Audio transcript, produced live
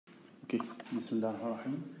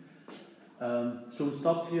Bismillahirrahmanirrahim. So we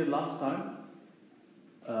stopped here last time.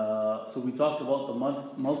 So we talked about the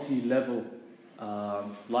multi-level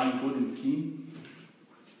line coding scheme.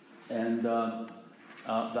 And the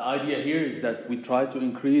idea here is that we try to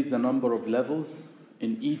increase the number of levels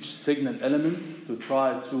in each signal element to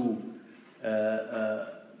try to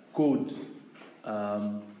code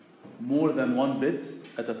more than one bit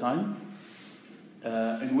at a time,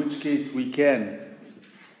 in which case we can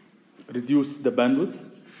reduce the bandwidth.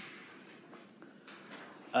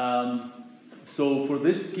 So for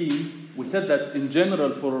this scheme, we said that in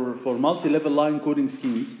general for multi-level line coding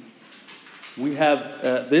schemes, we have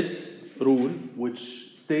this rule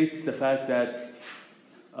which states the fact that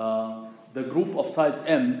the group of size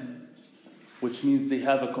m, which means they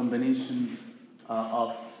have a combination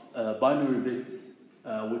of binary bits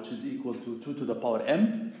which is equal to 2 to the power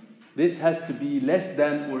m, this has to be less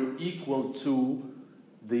than or equal to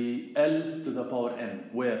the L to the power n,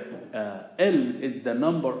 where L is the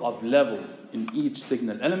number of levels in each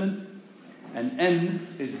signal element, and n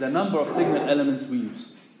is the number of signal elements we use.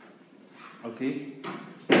 Okay?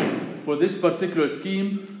 For this particular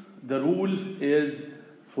scheme, the rule is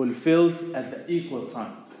fulfilled at the equal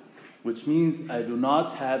sign, which means I do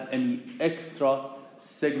not have any extra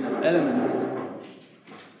signal elements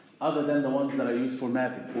other than the ones that I use for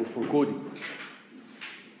mapping or for coding.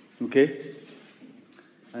 Okay?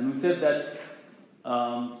 And we said that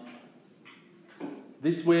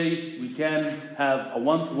this way we can have a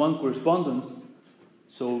one-to-one correspondence,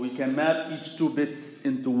 so we can map each 2 bits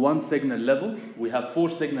into one signal level. We have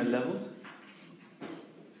 4 signal levels.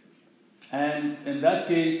 And in that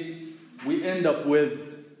case, we end up with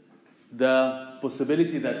the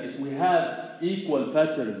possibility that if we have equal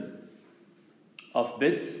pattern of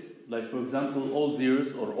bits, like for example, all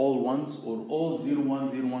zeros or all ones or all 0,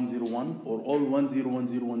 1, 0, 1, 0, 1 or all 1, 0, 1,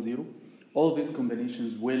 0, 1, 0, all these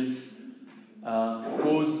combinations will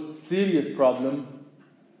cause serious problem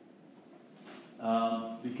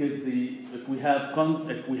because if we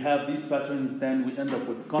have these patterns, then we end up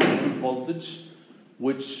with constant voltage,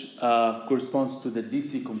 which corresponds to the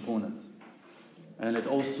DC component, and it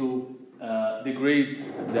also degrades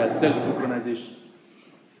the self-synchronization.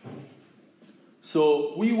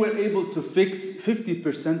 So we were able to fix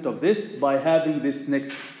 50% of this by having this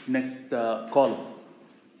next column.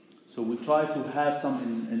 So we try to have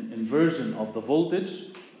some inversion of the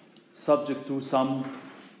voltage subject to some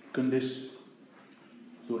condition.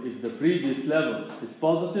 So if the previous level is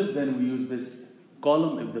positive, then we use this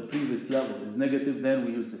column. If the previous level is negative, then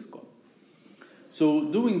we use this column.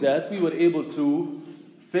 So doing that, we were able to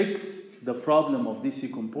fix the problem of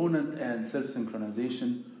DC component and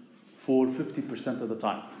self-synchronization for 50% of the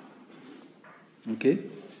time. Okay?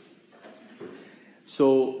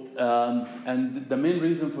 So, and the main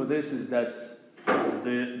reason for this is that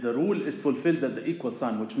the rule is fulfilled at the equal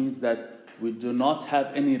sign, which means that we do not have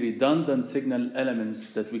any redundant signal elements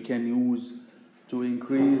that we can use to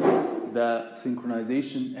increase the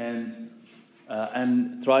synchronization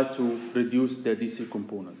and try to reduce the DC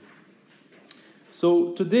component.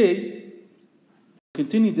 So today,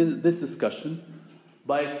 continue this discussion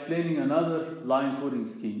by explaining another line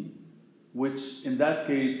coding scheme, which in that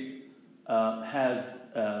case has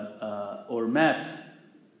or maps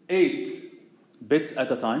 8 bits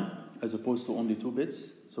at a time, as opposed to only 2 bits.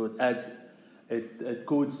 So it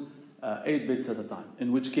codes 8 bits at a time.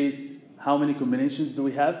 In which case, how many combinations do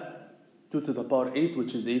we have? 2 to the power 8,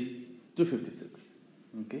 which is 256.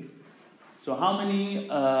 Okay. So how many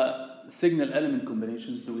signal element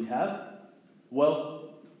combinations do we have? Well,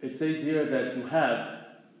 it says here that you have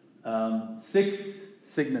 6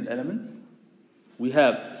 signal elements. We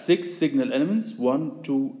have 6 signal elements, 1,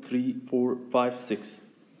 2, 3, 4, 5, 6.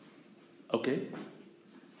 Okay?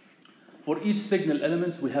 For each signal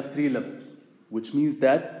element, we have 3 levels, which means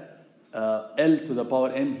that L to the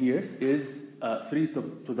power n here is 3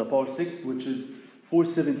 to the power 6, which is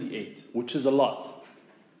 478, which is a lot.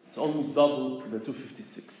 It's almost double the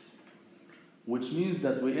 256. Which means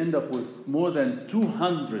that we end up with more than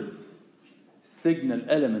 200 signal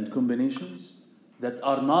element combinations that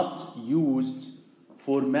are not used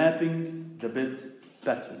for mapping the bit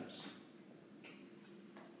patterns.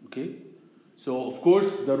 Okay? So, of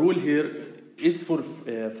course, the rule here is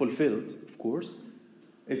fulfilled, of course.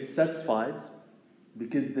 It's satisfied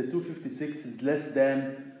because the 256 is less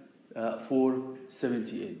than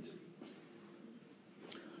 478.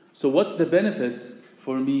 So what's the benefit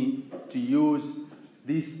for me to use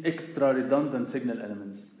these extra redundant signal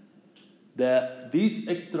elements? These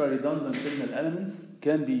extra redundant signal elements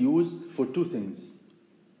can be used for 2 things: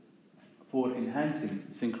 for enhancing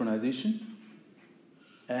synchronization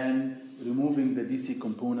and removing the DC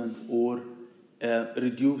component or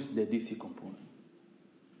reduce the DC component.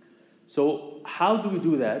 So how do we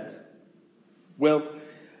do that? Well,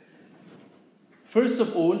 first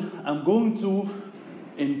of all, I'm going to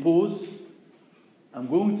enforce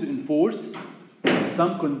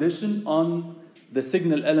some condition on the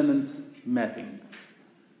signal element mapping.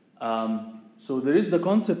 So there is the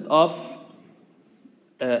concept of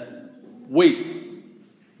weight.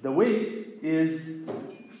 The weight is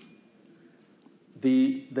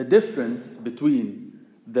the difference between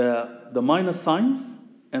the minus signs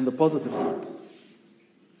and the positive signs.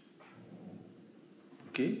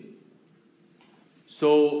 Okay?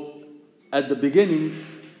 So at the beginning,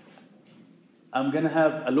 I'm going to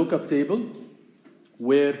have a lookup table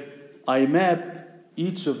where I map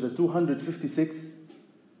each of the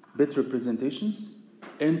 256-bit representations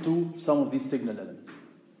into some of these signal elements.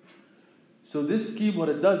 So this scheme, what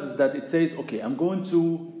it does is that it says, okay, I'm going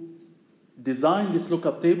to design this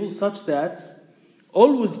lookup table such that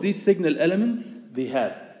always these signal elements, they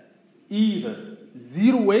have either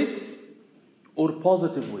 0 weight or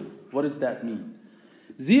positive weight. What does that mean?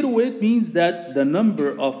 0 weight means that the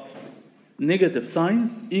number of negative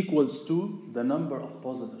signs equals to the number of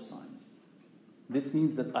positive signs. This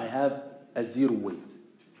means that I have a 0 weight.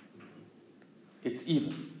 It's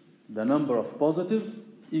even. The number of positives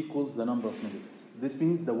equals the number of negatives. This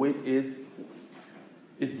means the weight is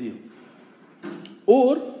 0.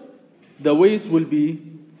 Or the weight will be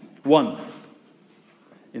 1.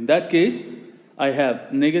 In that case, I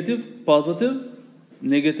have negative, positive,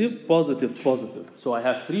 negative, positive, positive. So I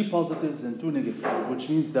have 3 positives and 2 negatives, which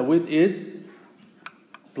means the weight is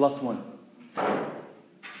 +1.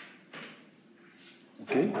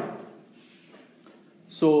 Okay?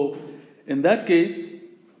 So in that case,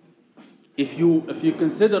 if you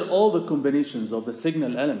consider all the combinations of the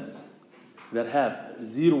signal elements that have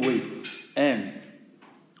 0 weight and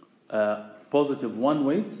positive 1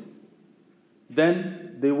 weight,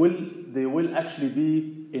 then they will actually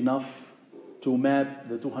be enough to map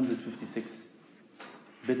the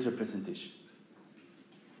 256-bit representation.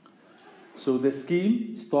 So the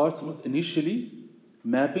scheme starts with initially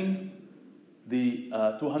mapping the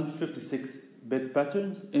 256-bit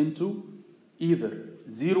patterns into either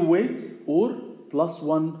 0 weight or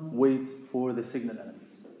 +1 weight for the signal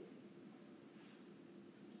elements.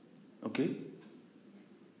 Okay?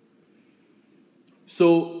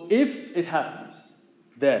 So if it happens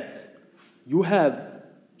that you have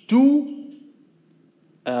 2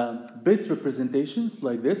 bit representations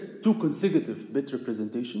like this, 2 consecutive bit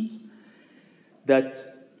representations, that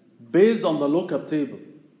based on the lookup table,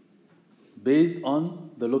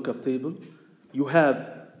 you have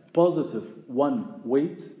positive 1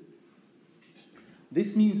 weight.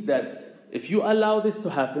 This means that if you allow this to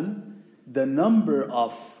happen, the number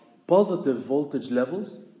of positive voltage levels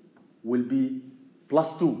will be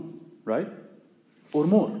 +2, right? Or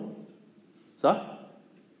more.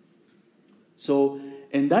 So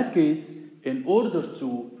in that case, in order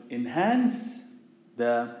to enhance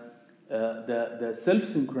the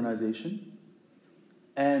self-synchronization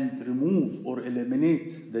and remove or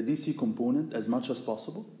eliminate the DC component as much as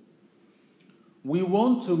possible, we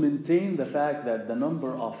want to maintain the fact that the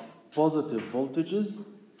number of positive voltages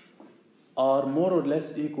are more or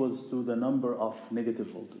less equals to the number of negative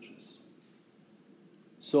voltages.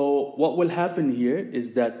 So what will happen here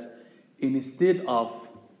is that instead of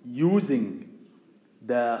using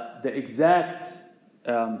the exact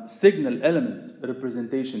signal element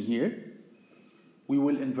representation here, we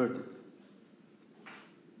will invert it.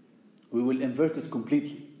 We will invert it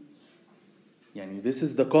completely. This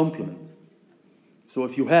is the complement. So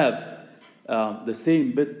if you have the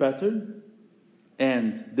same bit pattern,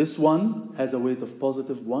 and this one has a weight of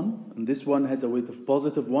 +1, and this one has a weight of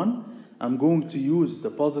 +1, I'm going to use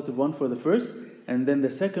the +1 for the first, and then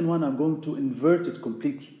the second one I'm going to invert it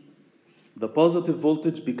completely. The positive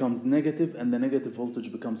voltage becomes negative, and the negative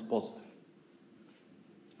voltage becomes positive.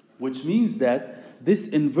 Which means that this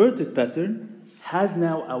inverted pattern has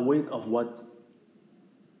now a weight of what?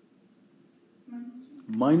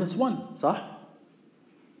 -1, صح?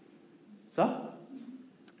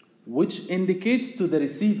 Which indicates to the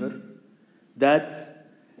receiver that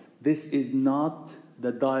this is not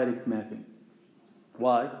the direct mapping.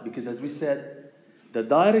 Why? Because as we said, the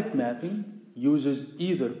direct mapping uses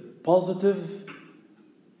either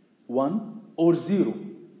 +1 or 0.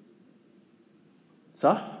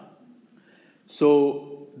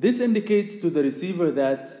 So this indicates to the receiver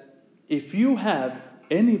that if you have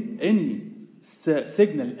any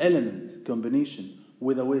signal element combination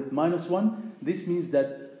with a weight -1, this means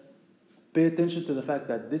that pay attention to the fact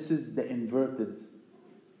that this is the inverted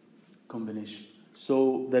combination.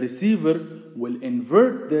 So the receiver will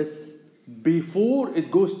invert this before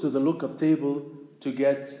it goes to the lookup table to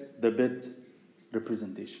get the bit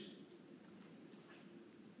representation.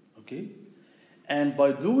 Okay? And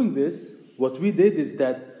by doing this, what we did is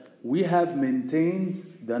that we have maintained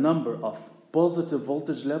the number of positive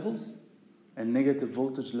voltage levels and negative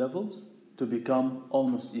voltage levels to become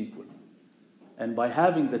almost equal. And by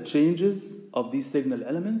having the changes of these signal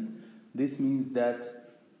elements, this means that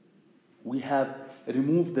we have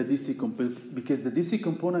removed the DC component, because the DC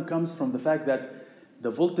component comes from the fact that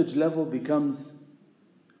the voltage level becomes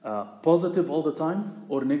positive all the time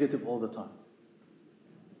or negative all the time.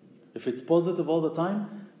 If it's positive all the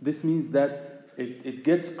time, this means that it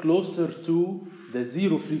gets closer to the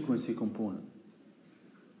zero frequency component.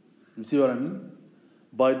 You see what I mean?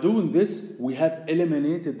 By doing this, we have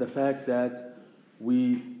eliminated the fact that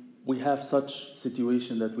we have such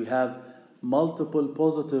situation that we have multiple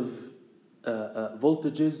positive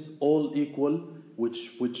voltages all equal,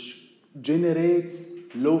 which generates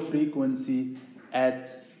low frequency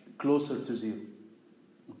at closer to zero.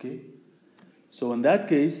 Okay? So in that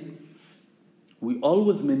case, we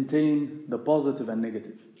always maintain the positive and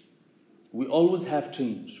negative. We always have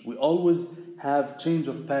change. We always have change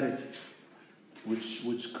of parity,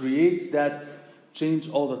 which creates that change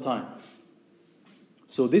all the time.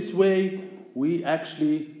 So this way, we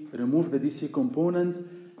actually remove the DC component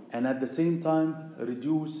and at the same time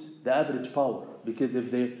reduce the average power. Because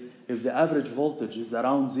if the average voltage is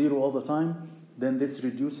around zero all the time, then this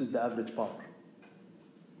reduces the average power.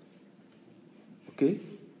 Okay?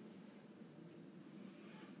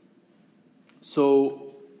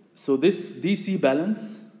 So this DC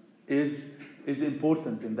balance is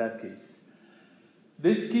important in that case.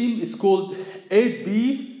 This scheme is called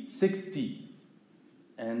 8B6T.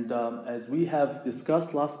 And as we have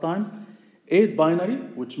discussed last time, 8 binary,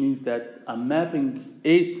 which means that I'm mapping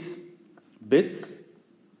 8 bits,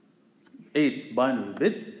 8 binary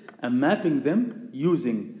bits, I'm mapping them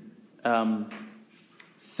using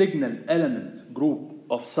signal element group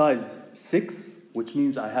of size 6, which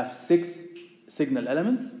means I have 6 signal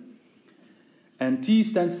elements. And T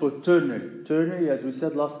stands for ternary. Ternary, as we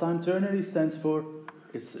said last time, ternary stands for,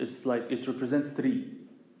 it's like it represents 3.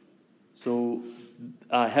 So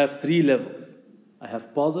I have 3 levels. I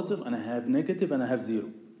have positive, and I have negative, and I have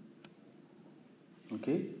 0.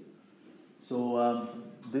 Okay? So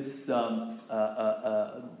this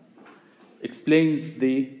explains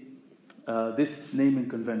this naming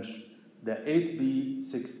convention, the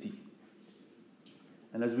 8B6T.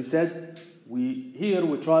 And as we said, we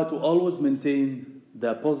try to always maintain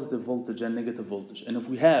the positive voltage and negative voltage. And if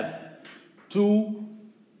we have 2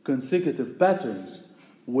 consecutive patterns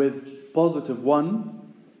with positive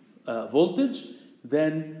 1 voltage,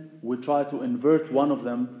 then we try to invert one of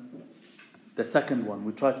them, the second one.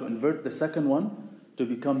 We try to invert the second one to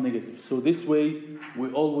become negative. So this way,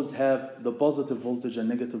 we always have the positive voltage and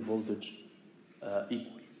negative voltage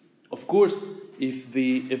equal. Of course, if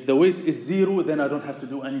the weight is 0, then I don't have to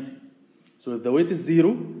do anything. So if the weight is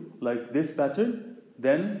 0, like this pattern,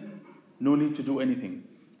 then no need to do anything.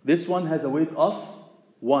 This one has a weight of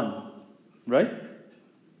 1, right?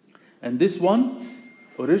 And this one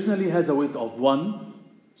originally has a weight of 1,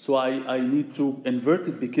 so I need to invert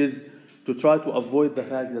it because to try to avoid the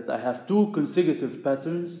fact that I have 2 consecutive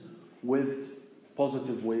patterns with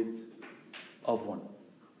positive weight of 1.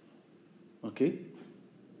 Okay?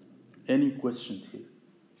 Any questions here?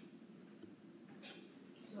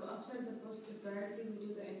 So after the positive directly, we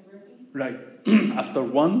do the inverting? Right. After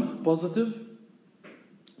 1 positive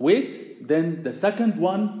weight, then the second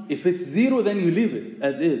one, if it's 0, then you leave it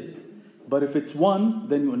as is. But if it's 1,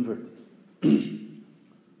 then you invert it.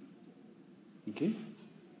 Okay?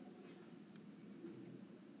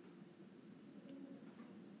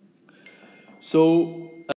 So,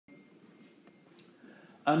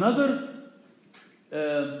 another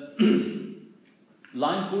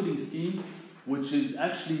line coding scheme, which is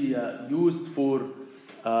actually used for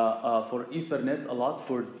Ethernet a lot,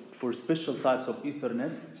 for special types of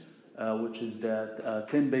Ethernet, which is the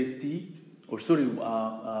 10 base T, or sorry,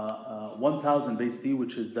 1000 base T,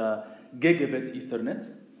 which is the gigabit Ethernet.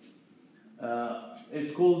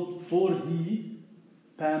 It's called 4D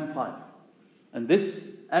PAM5. And this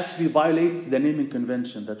actually violates the naming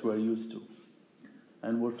convention that we're used to.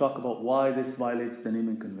 And we'll talk about why this violates the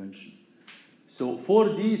naming convention. So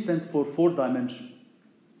 4D stands for 4-dimension.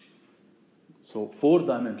 So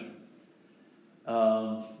 4-dimension.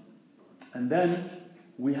 And then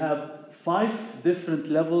we have 5 different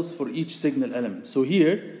levels for each signal element. So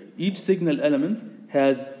here, each signal element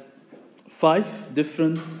has 5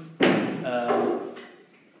 different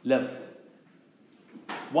levels.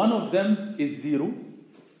 One of them is 0,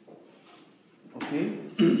 okay?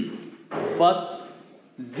 But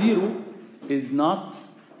 0 is not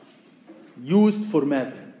used for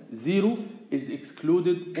mapping. 0 is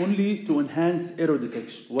excluded only to enhance error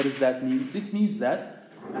detection. What does that mean? This means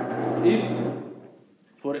that if,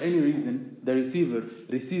 for any reason, the receiver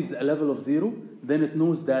receives a level of 0, then it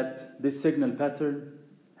knows that this signal pattern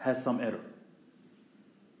has some error.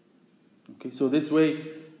 Okay, so this way,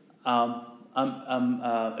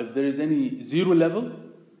 if there is any 0 level,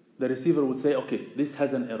 the receiver would say, okay, this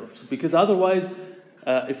has an error. Because otherwise,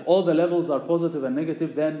 if all the levels are positive and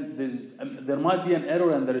negative, then there might be an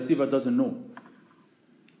error and the receiver doesn't know.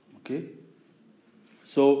 Okay?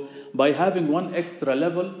 So by having one extra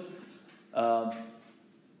level,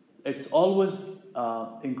 it's always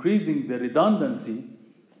increasing the redundancy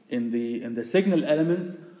in the signal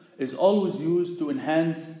elements is always used to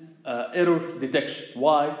enhance error detection.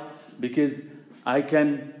 Why? Because I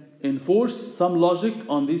can enforce some logic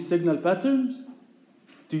on these signal patterns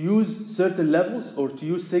to use certain levels or to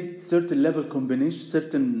use certain level combinations,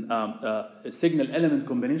 certain signal element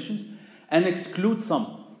combinations, and exclude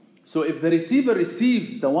some. So if the receiver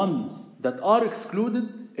receives the ones that are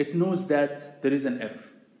excluded, it knows that there is an error.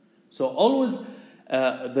 So always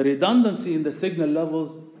the redundancy in the signal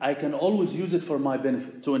levels, I can always use it for my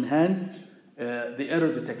benefit to enhance the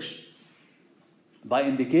error detection by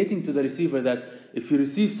indicating to the receiver that if you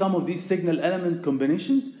receive some of these signal element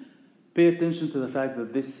combinations, pay attention to the fact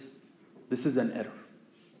that this is an error.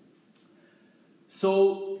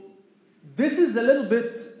 So this is a little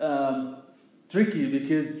bit tricky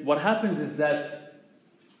because what happens is that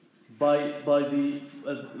by the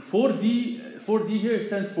 4D here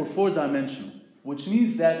stands for 4-dimensional, which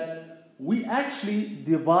means that we actually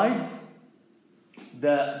divide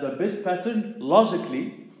the bit pattern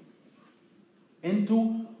logically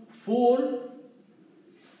into 4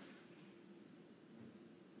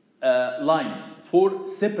 lines, 4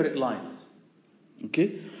 separate lines.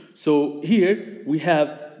 Okay, so here we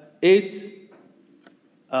have 8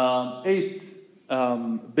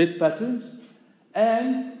 bit patterns,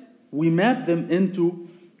 and we map them into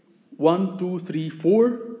 1, 2, 3,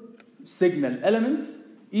 4 signal elements.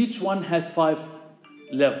 Each one has 5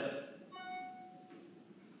 levels.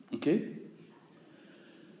 Okay,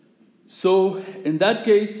 so in that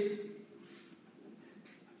case,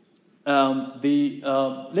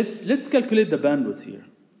 let's calculate the bandwidth here.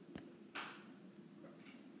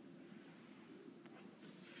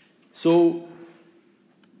 So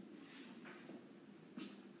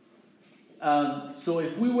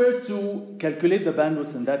if we were to calculate the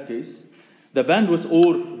bandwidth in that case, the bandwidth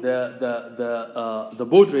or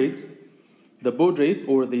the baud rate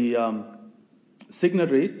or the signal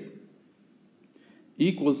rate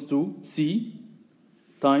equals to C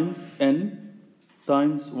times N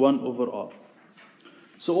times 1 over R.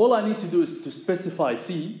 So all I need to do is to specify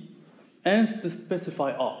C and to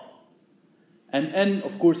specify R. And N,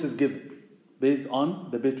 of course, is given based on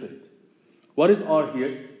the bit rate. What is R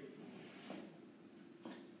here?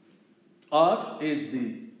 R is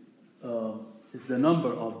the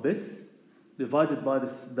number of bits divided by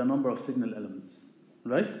the number of signal elements,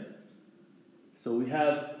 right? So we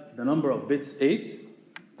have the number of bits 8.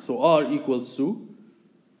 So R equals to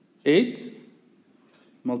 8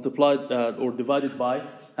 multiplied or divided by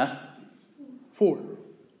 4.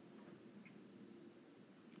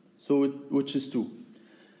 So which is 2.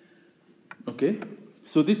 Okay.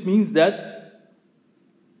 So this means that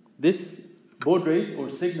this baud rate or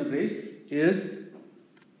signal rate is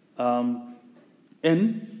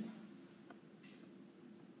N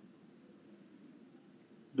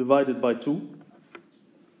divided by 2.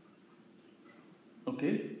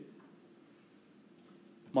 Okay,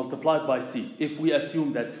 multiplied by C. If we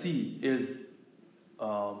assume that C is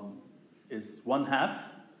 1/2,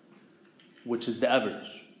 which is the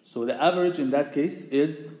average. So the average in that case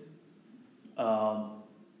is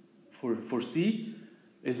for C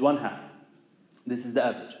is 1/2. This is the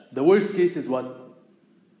average. The worst case is what?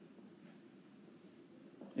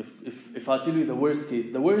 If I tell you the worst case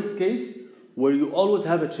where you always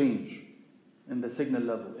have a change in the signal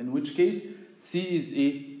level, in which case C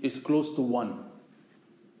is close to 1.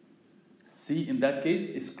 C in that case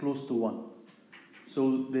is close to 1.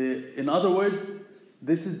 So in other words,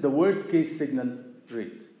 this is the worst case signal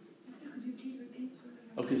rate.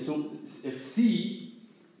 Okay, so if C,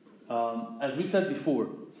 as we said before,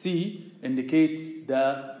 C indicates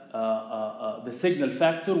the signal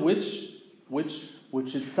factor which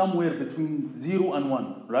is somewhere between 0 and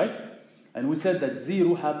 1, right? And we said that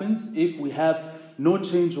 0 happens if we have no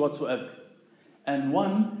change whatsoever. And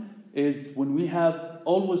 1 is when we have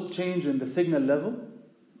always change in the signal level,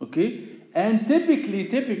 okay? And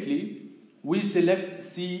typically, we select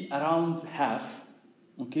C around half,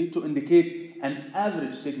 okay, to indicate an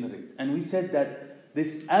average signal rate. And we said that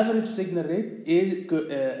this average signal rate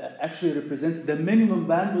actually represents the minimum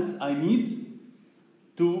bandwidth I need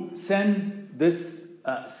to send this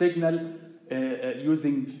signal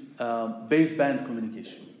using baseband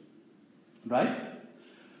communication, right?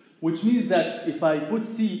 Which means that if I put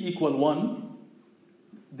C equal 1,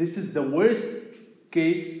 this is the worst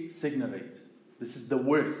case signal rate. This is the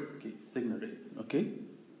worst case signal rate, okay?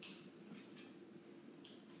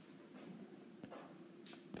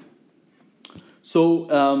 So,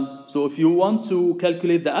 so if you want to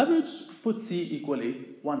calculate the average, put C equal a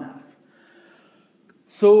 1/2.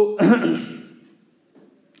 So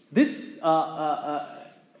this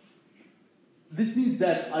this means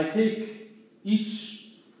that I take each.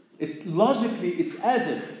 It's logically, it's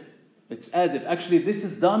as if actually this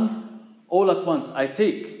is done all at once. I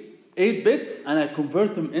take 8 bits and I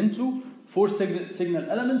convert them into 4 signal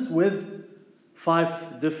elements with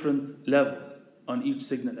 5 different levels on each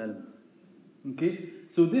signal element. Okay,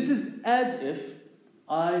 so this is as if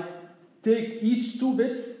I take each 2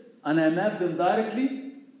 bits and I map them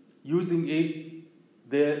directly using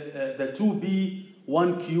the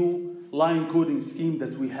 2B1Q line coding scheme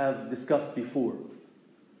that we have discussed before,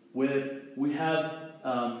 where we have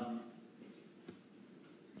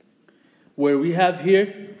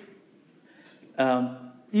here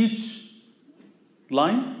each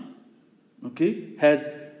line, okay, has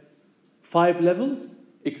 5 levels,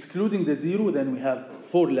 excluding the 0. Then we have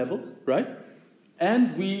 4 levels, right?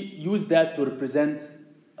 And we use that to represent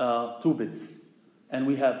 2 bits, and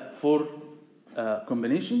we have 4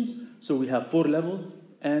 combinations, so we have 4 levels,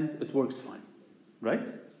 and it works fine, right?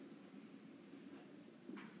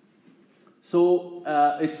 So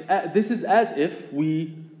this is as if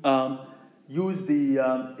we use the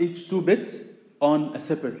each 2 bits on a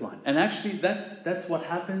separate line. And actually, that's what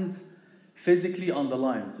happens physically on the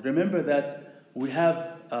lines. Remember that we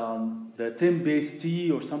have the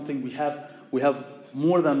Cmpe457 or something. We have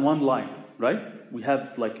more than one line, right? We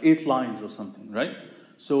have like 8 lines or something, right?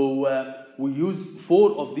 So we use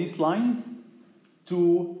 4 of these lines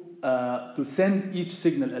to send each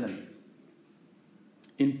signal element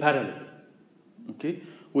in parallel. Okay,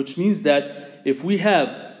 which means that if we have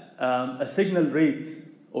a signal rate,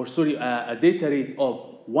 or sorry, a data rate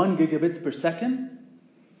of 1 gigabits per second,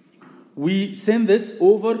 we send this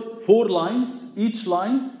over 4 lines. Each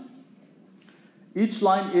line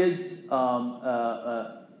is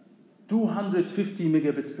 250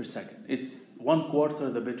 megabits per second. It's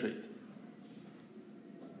 1/4 the bit rate.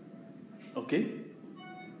 Okay,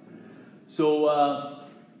 so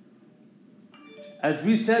as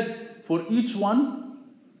we said, for each one,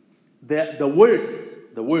 the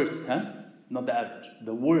worst, not the average,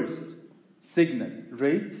 the worst signal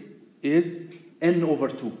rate is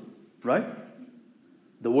n/2, right?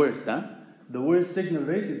 The worst, The worst signal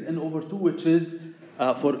rate is n/2, which is,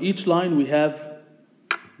 for each line, we have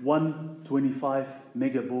 125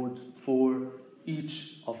 megabaud for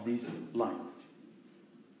each of these lines.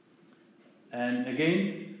 And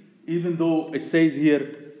again, even though it says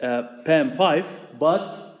here PAM5,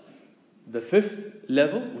 but the 5th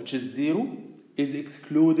level, which is 0, is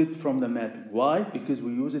excluded from the mapping. Why? Because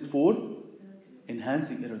we use it for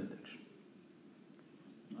enhancing error detection.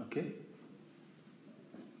 Okay?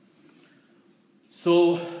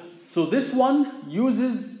 So this one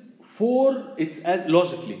uses 4,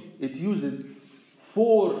 logically, it uses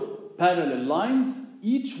 4 parallel lines.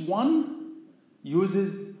 Each one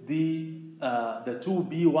uses the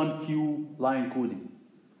 2B1Q line coding.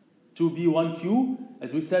 2B1Q,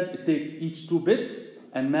 as we said, it takes each 2 bits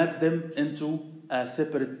and maps them into a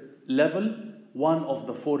separate level, one of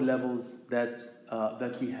the 4 levels that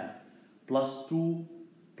we have. +2,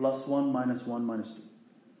 +1, -1, -2.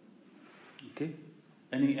 Okay?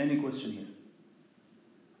 Any question here?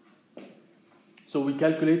 So we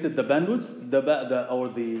calculated the bandwidth,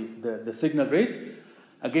 the signal rate.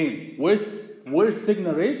 Again, worst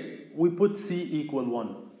signal rate, we put C equal 1.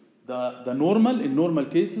 In normal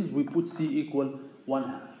cases, we put C equal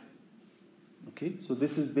 1/2. Okay, so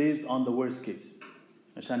this is based on the worst case.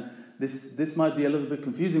 This might be a little bit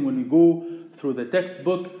confusing when we go through the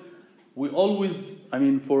textbook. We always,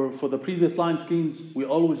 for the previous line schemes, we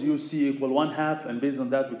always use C equal 1/2, and based on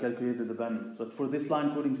that, we calculated the bandwidth. But for this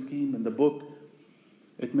line coding scheme in the book,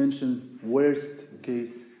 it mentions worst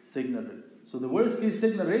case signal rate. So the worst case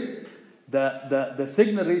signal rate, the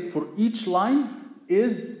signal rate for each line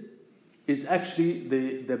is actually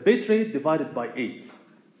the bit rate divided by 8.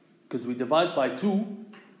 Because we divide by 2,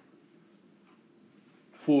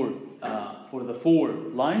 for the 4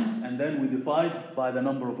 lines, and then we divide by the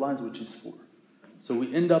number of lines, which is 4. So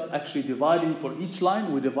we end up actually dividing for each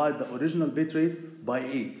line, we divide the original bit rate by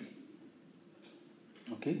 8.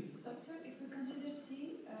 Okay? Doctor, if we consider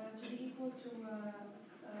C to be equal to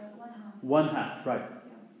 1/2. 1/2, right. Yeah.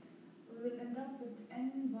 We will end up with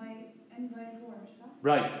n by 4, so?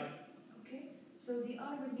 Right. Okay. So the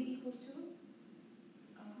R will be equal to?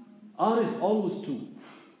 R is always 2.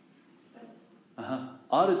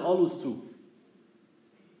 R is always 2.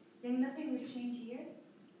 Then nothing will change here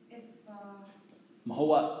if... ما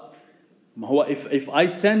هو if I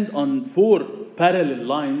send on 4 parallel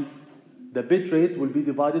lines, the bit rate will be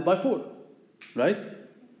divided by 4, right?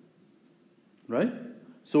 Right?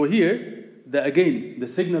 So here, again, the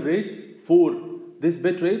signal rate for this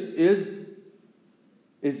bit rate is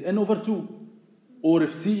n over 2. Or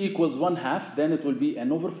if C equals 1/2, then it will be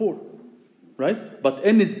n over 4, right? But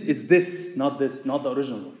n is this, not the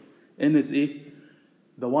original one. N is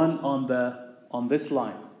the one on this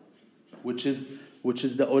line, which is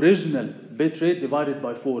the original bit rate divided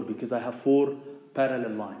by 4, because I have 4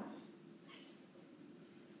 parallel lines.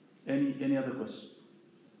 Any other question?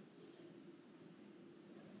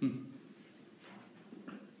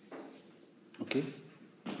 Okay.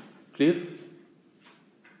 Clear?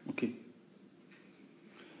 Okay.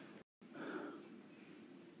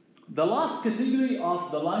 The last category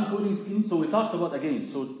of the line coding scheme, so we talked about again,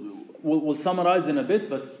 so we'll summarize in a bit,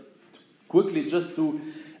 but quickly just to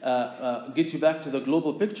get you back to the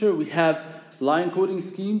global picture, we have line coding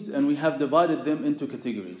schemes and we have divided them into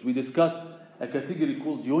categories. We discussed a category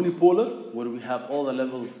called unipolar, where we have all the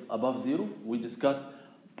levels above 0. We discussed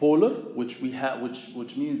polar, which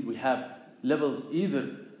means we have levels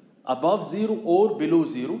either above 0 or below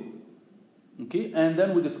 0. Okay, and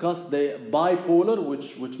then we discussed the bipolar,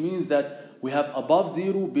 which means that we have above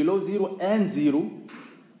 0, below 0, and 0.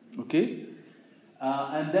 Okay,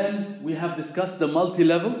 and then we have discussed the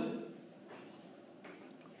multi-level,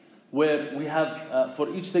 where we have,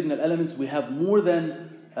 for each signal elements, we have more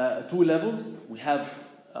than 2 levels. We have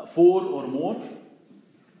 4 or more.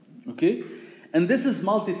 Okay, and this is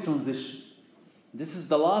multi-transition. This is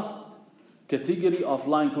the last category of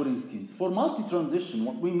line coding schemes. For multi-transition,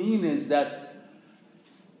 what we mean is that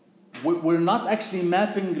we're not actually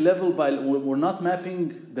mapping level by, we're not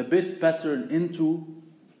mapping the bit pattern into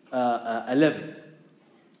a level.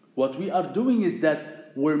 What we are doing is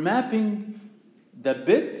that we're mapping the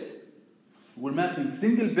bit, we're mapping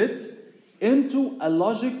single bit into a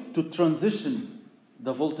logic to transition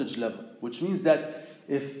the voltage level, which means that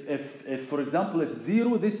if for example it's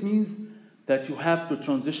 0, this means that you have to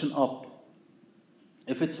transition up.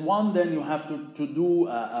 If it's 1, then you have to do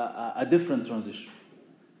a different transition.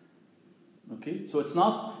 Okay, so it's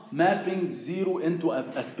not mapping 0 into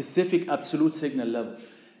a specific absolute signal level.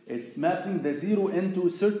 It's mapping the 0 into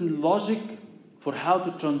certain logic for how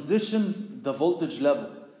to transition the voltage level,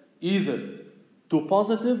 either to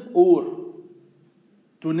positive or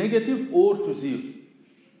to negative or to 0.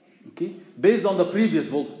 Okay, based on the previous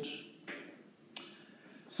voltage.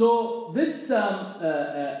 So this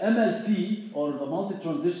MLT, or the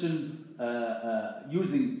multi-transition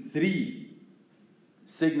using 3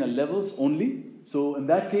 signal levels only. So in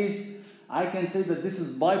that case, I can say that this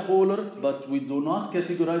is bipolar, but we do not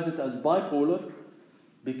categorize it as bipolar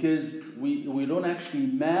because we don't actually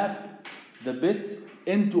map the bit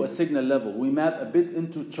into a signal level. We map a bit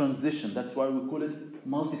into transition. That's why we call it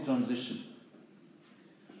multi-transition.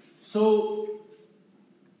 So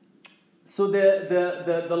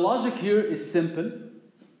the logic here is simple.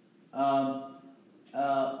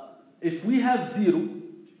 If we have 0,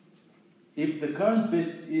 if the current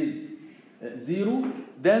bit is 0,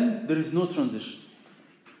 then there is no transition.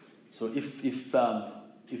 So if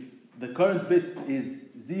the current bit is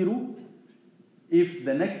 0, if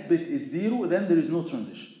the next bit is 0, then there is no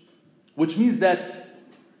transition. Which means that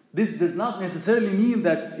this does not necessarily mean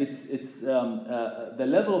that the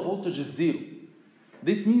level of voltage is 0.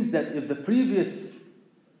 This means that if the previous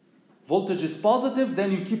voltage is positive,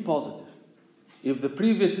 then you keep positive. If the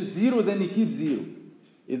previous is 0, then you keep 0.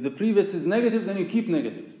 If the previous is negative, then you keep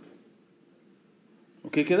negative.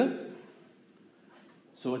 Okay, kida?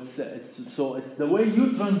 So it's the way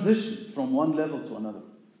you transition from one level to another.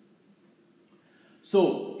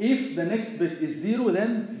 So if the next bit is 0,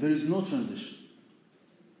 then there is no transition.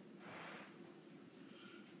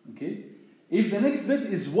 Okay? If the next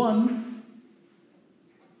bit is 1,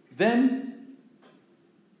 then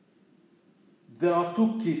there are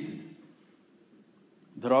 2 cases.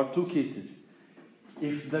 There are 2 cases.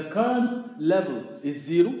 If the current level is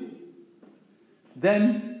 0,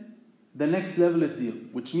 then the next level is 0,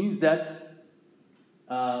 which means that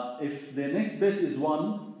if the next bit is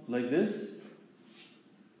 1, like this,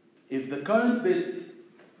 if the current bit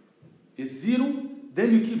is 0,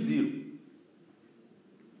 then you keep 0.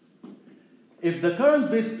 If the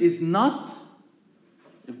current bit is not,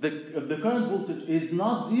 if the current voltage is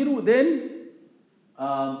not 0, then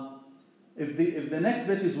if the next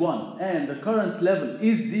bit is 1 and the current level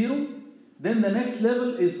is 0, then the next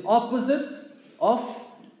level is opposite of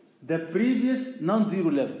the previous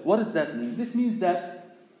non-zero level. What does that mean? This means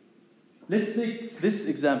that, let's take this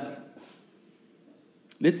example.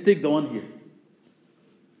 Let's take the one here.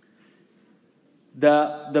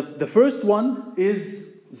 The first one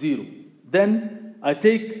is 0. Then I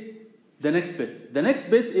take the next bit. The next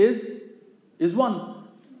bit is 1.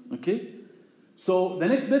 Okay? So the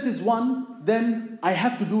next bit is 1, then I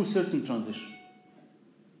have to do a certain transition.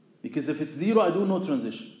 Because if it's 0, I do no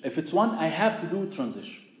transition. If it's 1, I have to do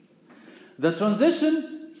transition. The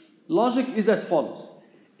transition logic is as follows.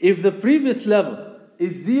 If the previous level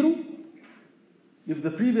is 0, if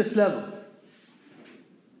the previous level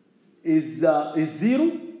is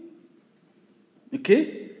 0,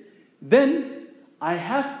 okay, then I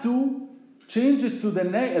have to change it to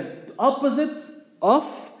the opposite of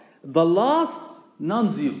the last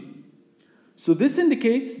non-zero. So this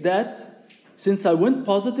indicates that since I went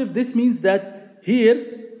positive, this means that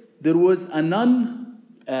here there was a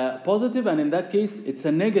non-positive, and in that case it's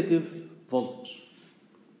a negative voltage.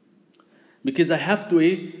 Because I have to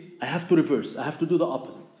reverse. I have to do the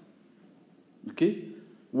opposite. Okay?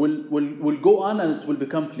 We'll go on and it will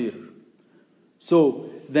become clearer. So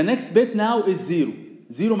the next bit now is 0.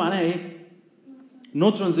 0 معناها ايه؟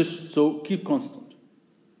 No transition. So keep constant.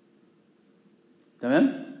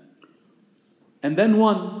 تمام? And then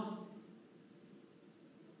 1.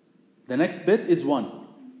 The next bit is 1.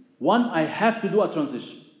 1, I have to do a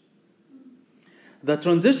transition. The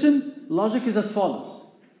transition logic is as follows.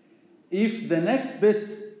 If the next bit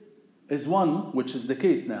is 1, which is the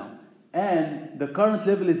case now, and the current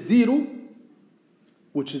level is 0,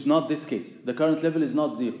 which is not this case. The current level is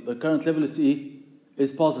not 0. The current level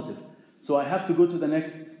is positive. So I have to go to the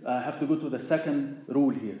next, I have to go to the second rule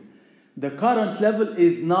here. The current level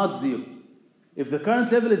is not 0. If the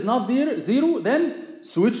current level is not 0, then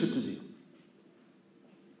switch it to 0.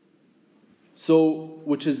 So,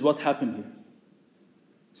 which is what happened here.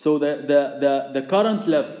 So the current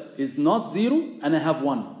level is not 0, and I have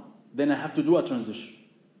 1. Then I have to do a transition.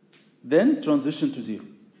 Then transition to 0.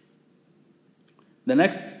 The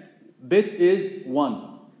next bit is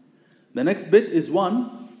 1. The next bit is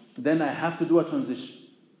 1, then I have to do a transition.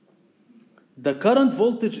 The current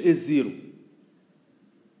voltage is 0.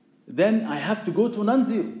 Then I have to go to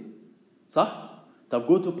non-zero. صح? طب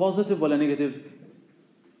go to positive ولا negative?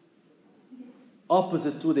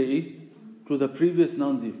 Opposite to the previous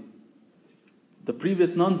non-zero. The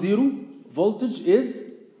previous non-zero voltage is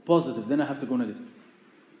positive, then I have to go negative.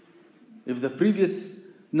 If the previous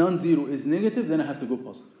non-zero is negative, then I have to go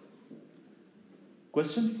positive.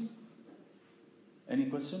 Question? Any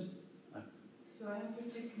question? So I have to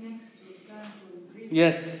check next to current or previous?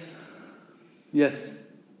 Yes. Yes.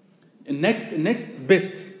 Next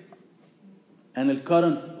bit and the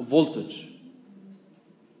current voltage.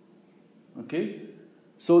 Okay?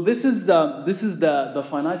 So this is the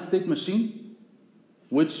finite state machine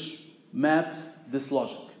which maps this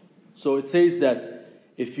logic. So it says that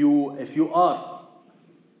if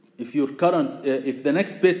the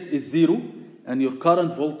next bit is 0 and your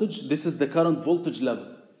current voltage, this is the current voltage level.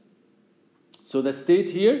 So the state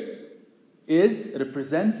here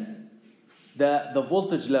represents the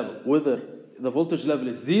voltage level, whether the voltage level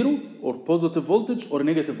is 0 or positive voltage or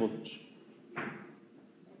negative voltage.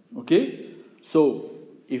 Okay? So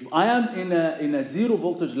if I am in a 0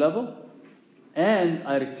 voltage level and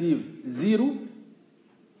I receive 0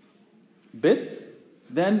 bit,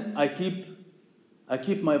 then I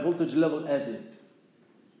keep my voltage level as is.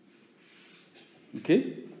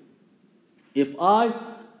 Okay?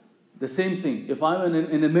 The same thing, if I'm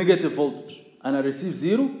in a negative voltage and I receive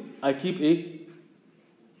 0, I keep a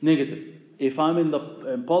negative. If I'm in the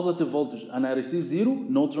positive voltage and I receive 0,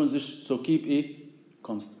 no transition, so keep a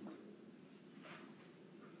constant.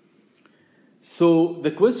 So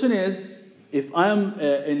the question is, if I am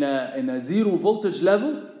in a 0 voltage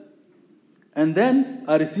level and then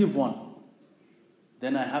I receive 1,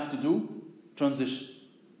 then I have to do transition.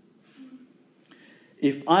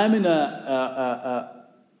 If I'm in a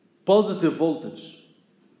positive voltage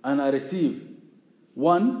and I receive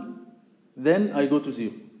 1, then I go to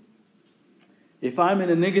 0. If I'm in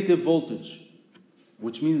a negative voltage,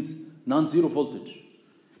 which means non-zero voltage,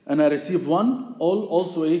 and I receive 1,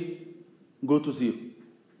 also go to 0.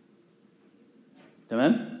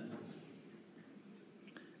 تمام.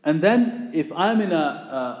 And then if I'm in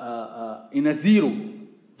a 0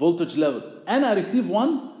 voltage level and I receive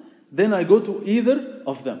 1, then I go to either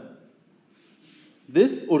of them,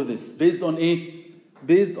 this or this, based on a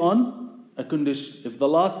condition. If the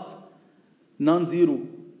last non-zero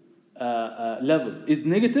level is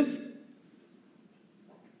negative,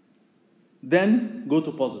 then go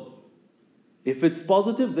to positive. If it's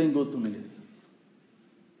positive, then go to negative.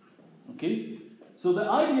 Okay? So the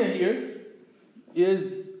idea here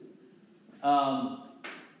is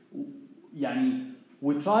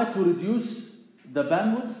we try to reduce the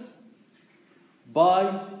bandwidth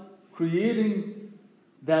by creating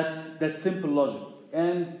that simple logic.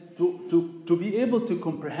 And to be able to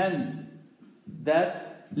comprehend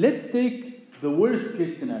that, let's take the worst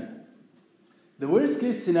case scenario. The worst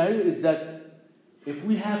case scenario is that if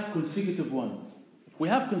we have consecutive ones,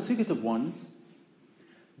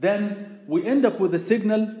 then we end up with a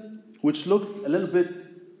signal which looks a little bit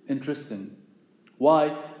interesting.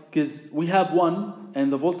 Why? Because we have 1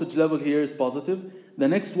 and the voltage level here is positive. The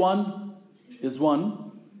next one is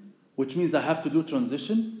 1, which means I have to do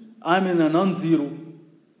transition. I'm in a non-zero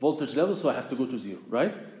voltage level, so I have to go to 0,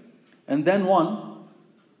 right? And then 1,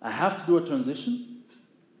 I have to do a transition.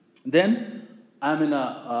 Then I'm in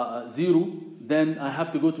a 0, then I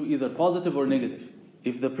have to go to either positive or negative.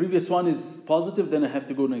 If the previous one is positive, then I have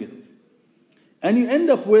to go negative. And you end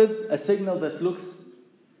up with a signal that looks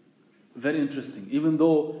very interesting, even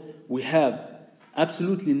though we have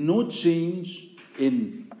absolutely no change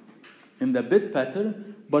in the bit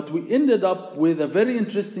pattern, but we ended up with a very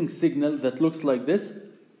interesting signal that looks like this.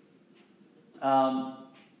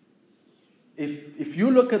 If you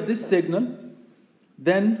look at this signal,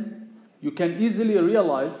 then you can easily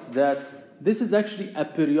realize that this is actually a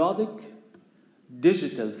periodic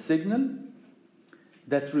digital signal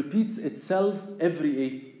that repeats itself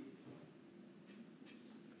every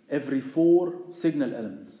 4 signal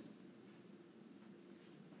elements.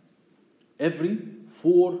 Every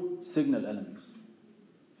 4 signal elements.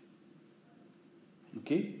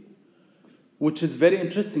 Okay? Which is very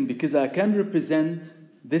interesting because I can represent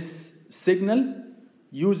this signal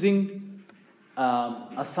using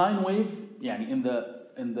a sine wave. In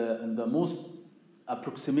the most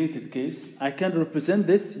approximated case, I can represent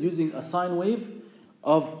this using a sine wave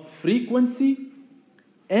of frequency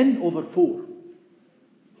n/4,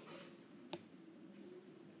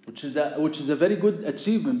 which is a very good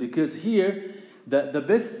achievement, because here the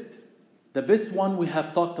best one we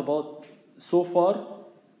have talked about so far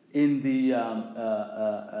in the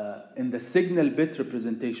signal bit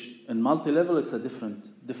representation. In multi-level, it's a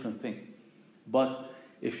different thing. But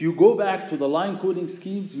if you go back to the line coding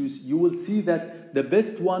schemes, you will see that the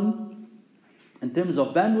best one in terms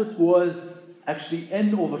of bandwidth was actually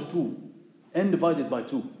n/2, n divided by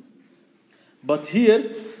 2. But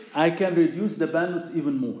here, I can reduce the bandwidth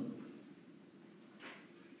even more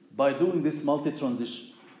by doing this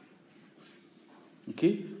multi-transition.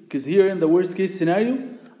 Okay? Because here in the worst case scenario,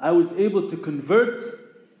 I was able to convert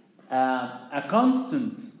a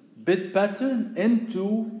constant bit pattern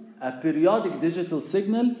into a periodic digital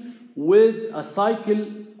signal with a cycle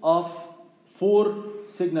of 4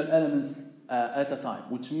 signal elements at a time,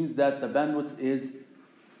 which means that the bandwidth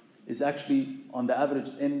is actually on the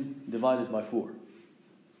average n divided by 4.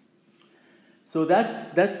 So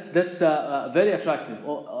that's very attractive,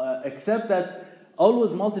 except that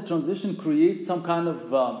always multi-transition creates some kind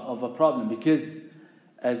of a problem, because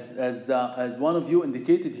as one of you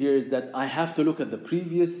indicated here, is that I have to look at the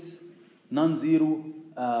previous non-zero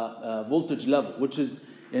voltage level, which is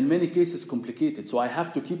in many cases complicated. So I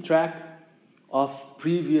have to keep track of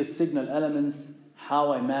previous signal elements,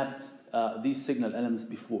 how I mapped these signal elements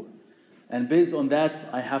before. And based on that,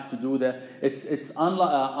 I have to do it's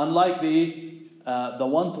unlike the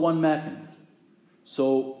one-to-one mapping.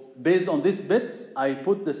 So based on this bit, I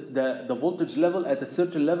put the voltage level at a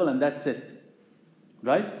certain level, and that's it.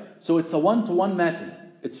 Right? So it's a one-to-one mapping.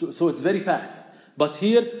 So it's very fast. But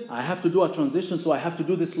here, I have to do a transition, so I have to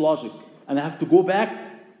do this logic. And I have to go back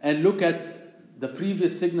and look at the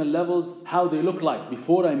previous signal levels, how they look like,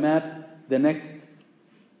 before I map the next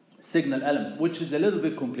signal element, which is a little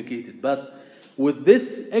bit complicated. But with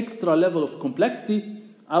this extra level of complexity,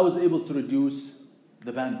 I was able to reduce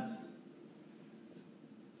the bandwidth.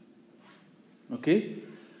 Okay?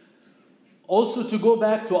 Also, to go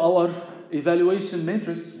back to our evaluation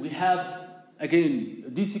matrix, we have, again,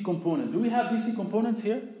 DC component. Do we have DC components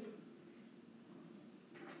here?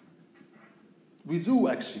 We do,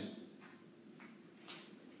 actually.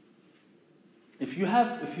 If you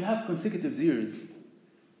have consecutive zeros,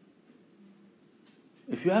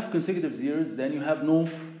 If you have consecutive zeros, then you have no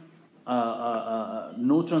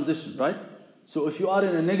transition, right? So if you are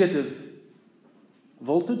in a negative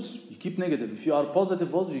voltage, you keep negative. If you are positive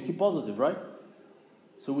voltage, you keep positive, right?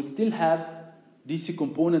 So we still have DC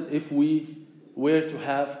component if we were to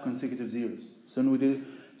have consecutive zeros.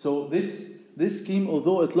 So this scheme,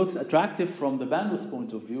 although it looks attractive from the bandwidth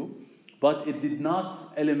point of view, but it did not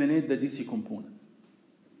eliminate the DC component.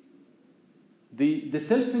 The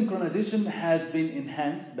self-synchronization has been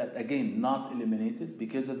enhanced, but again, not eliminated,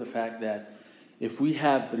 because of the fact that if we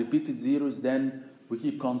have repeated zeros, then we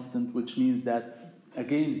keep constant, which means that,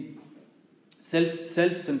 again,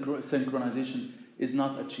 self-synchronization is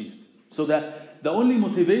not achieved. So that the only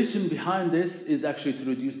motivation behind this is actually to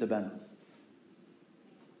reduce the bandwidth.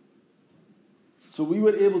 So we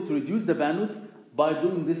were able to reduce the bandwidth by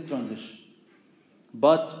doing this transition.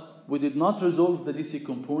 But we did not resolve the DC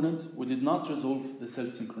component, we did not resolve the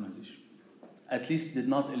self-synchronization. At least did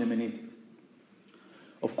not eliminate it.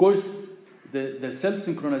 Of course, the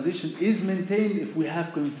self-synchronization is maintained if we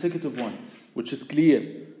have consecutive ones, which is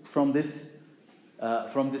clear from this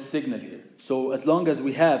signal here. So as long as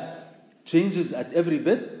we have changes at every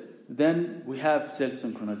bit, then we have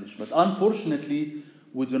self-synchronization. But unfortunately,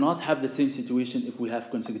 we do not have the same situation if we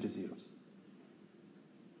have consecutive zeros.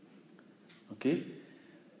 Okay?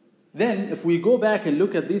 Then, if we go back and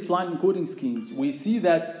look at these line encoding schemes, we see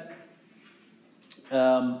that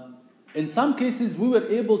in some cases we were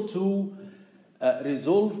able to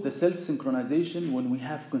resolve the self-synchronization when we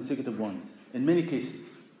have consecutive ones, in many cases.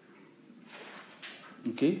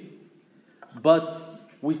 Okay? But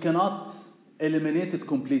we cannot eliminate it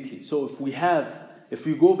completely. So if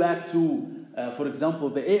we go back to, for example,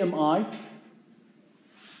 the AMI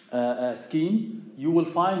scheme, you will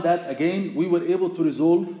find that, again, we were able to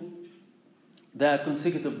resolve the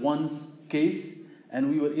consecutive ones case, and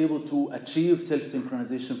we were able to achieve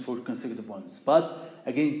self-synchronization for consecutive ones. But,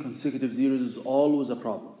 again, consecutive zeros is always a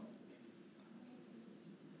problem.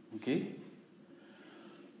 Okay?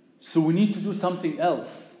 So we need to do something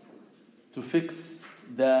else to fix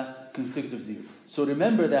the consecutive zeros. So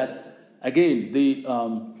remember that, again, the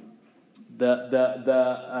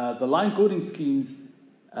line coding schemes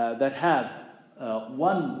that have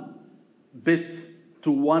 1 bit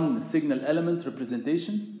to 1 signal element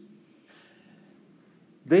representation,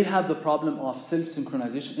 they have the problem of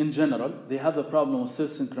self-synchronization in general. They have the problem of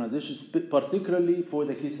self-synchronization, particularly for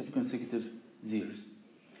the case of consecutive zeros.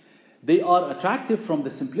 They are attractive from the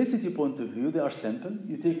simplicity point of view. They are simple.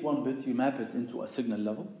 You take 1 bit, you map it into a signal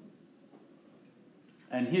level.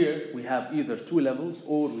 And here we have either 2 levels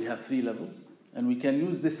or we have 3 levels. And we can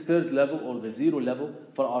use this 3rd level or the 0 level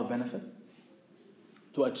for our benefit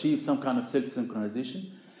to achieve some kind of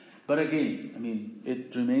self-synchronization. But again, I mean,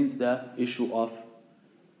 it remains the issue of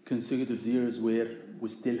consecutive zeros where we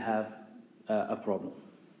still have a problem.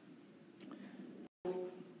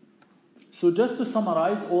 So just to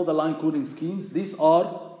summarize all the line coding schemes, these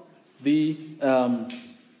are the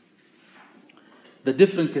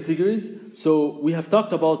different categories. So we have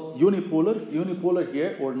talked about unipolar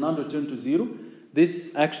here, or non-return to zero.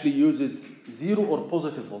 This actually uses 0 or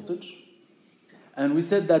positive voltage. And we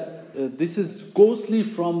said that this is ghostly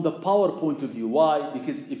from the power point of view. Why?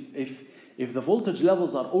 Because if the voltage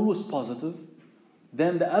levels are always positive,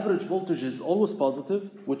 then the average voltage is always positive,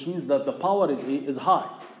 which means that the power is high.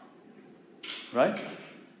 Right?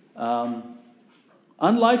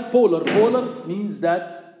 Unlike polar means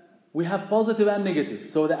that we have positive and negative.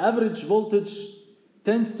 So the average voltage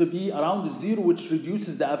tends to be around 0, which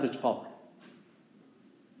reduces the average power.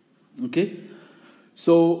 Okay?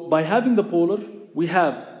 So by having the polar, we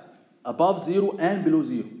have above 0 and below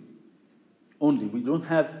 0 only. We don't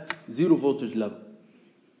have 0 voltage level.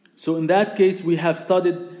 So in that case, we have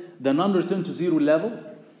studied the non-return to 0 level,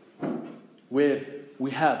 where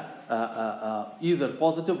we have either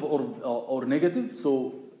positive or negative.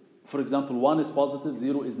 So, for example, 1 is positive,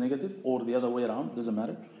 0 is negative, or the other way around, doesn't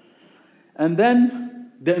matter. And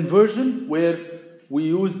then the inversion, where we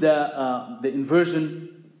use the inversion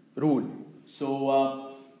rule.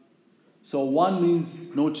 So 1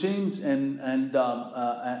 means no change, and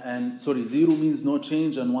 0 means no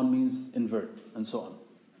change, and 1 means invert, and so on.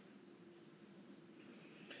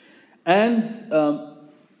 And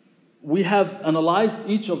we have analyzed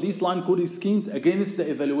each of these line coding schemes against the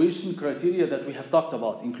evaluation criteria that we have talked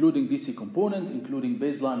about, including DC component, including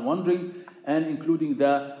baseline wandering, and including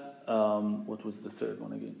the, what was the third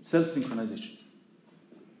one again? Self-synchronization.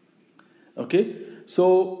 Okay,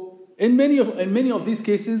 so in many of these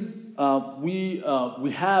cases, we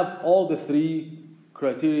have all the 3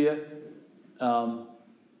 criteria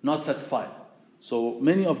not satisfied. So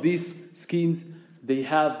many of these schemes they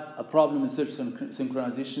have a problem in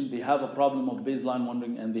self-synchronization, they have a problem of baseline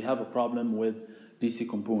wandering, and they have a problem with DC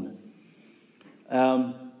component.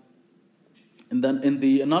 And then in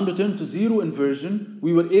the non-return to zero inversion,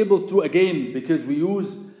 we were able to, again, because we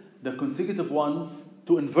use the consecutive ones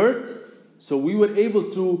to invert, so we were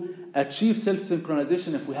able to achieve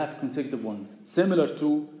self-synchronization if we have consecutive ones, similar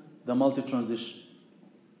to the multi-transition.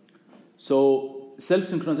 So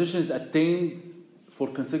self-synchronization is attained for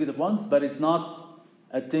consecutive ones, but it's not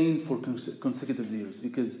attained for consecutive zeros,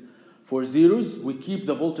 because for zeros, we keep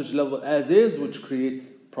the voltage level as is, which creates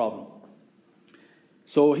problem.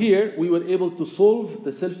 So here, we were able to solve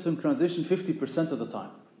the self-synchronization 50% of the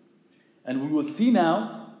time. And we will see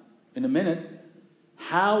now, in a minute,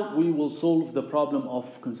 how we will solve the problem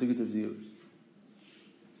of consecutive zeros.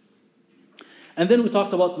 And then we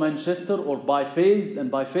talked about Manchester or biphase,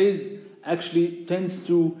 and biphase actually tends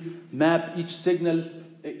to map each signal,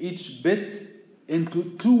 each bit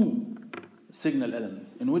into two signal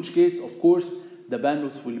elements, in which case, of course, the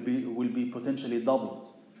bandwidth will be potentially doubled.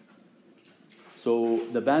 So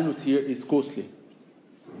the bandwidth here is costly.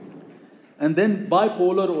 And then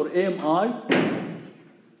bipolar or AMI,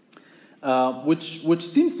 which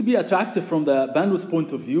seems to be attractive from the bandwidth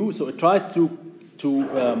point of view. So it tries to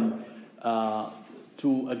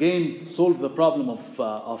again solve the problem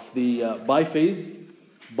of the biphase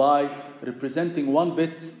by representing one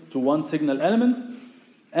bit to one signal element.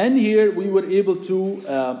 And here we were able to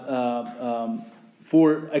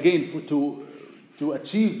to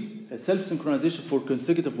achieve a self-synchronization for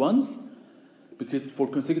consecutive ones, because for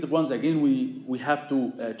consecutive ones, again, we have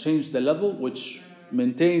to change the level, which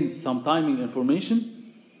maintains some timing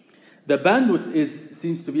information. The bandwidth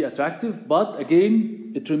seems to be attractive, but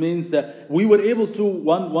again, it remains that we were able to,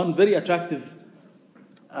 one very attractive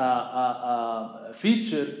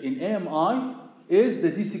feature in AMI is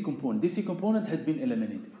the DC component. DC component has been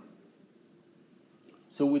eliminated.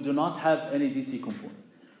 So we do not have any DC component.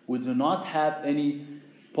 We do not have any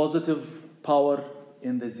positive power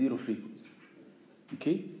in the zero frequency.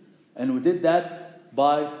 Okay? And we did that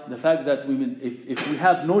by the fact that if we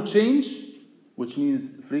have no change, which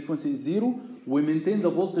means frequency is zero, we maintain the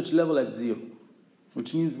voltage level at zero,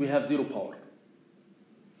 which means we have zero power.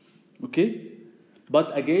 Okay?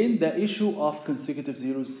 But again, the issue of consecutive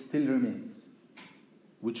zeros still remains,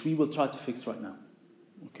 which we will try to fix right now.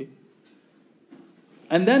 Okay?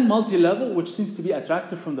 And then multi-level, which seems to be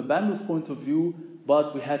attractive from the bandwidth point of view,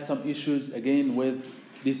 but we had some issues again with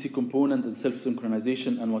DC component and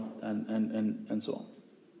self-synchronization and so on.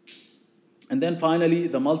 And then finally,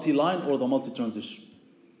 the multi-line or the multi-transition.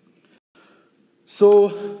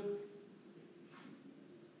 So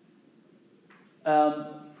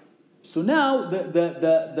now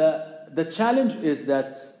the challenge is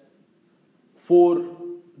that for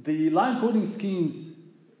the line coding schemes,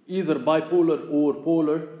 either bipolar or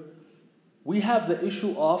polar, we have the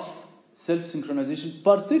issue of self-synchronization,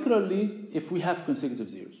 particularly if we have consecutive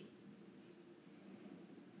zeros.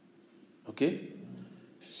 Okay?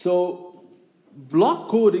 So block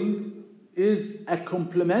coding is a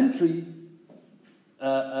complementary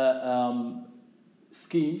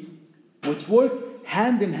scheme which works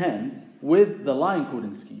hand in hand with the line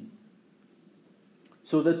coding scheme.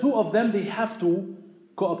 So the two of them, they have to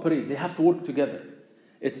cooperate, they have to work together.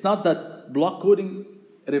 It's not that block coding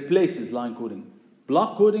replaces line coding.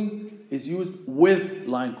 Block coding is used with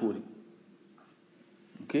line coding.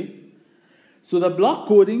 Okay? So the block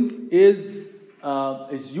coding is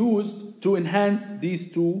used to enhance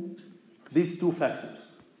these two factors.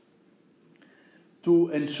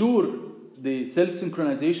 To ensure the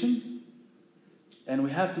self-synchronization, and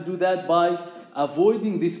we have to do that by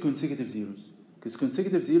avoiding these consecutive zeros. Because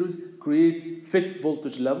consecutive zeros creates fixed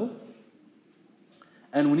voltage level,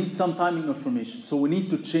 and we need some timing information. So we need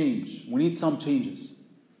to change. We need some changes.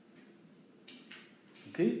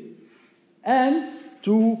 Okay? And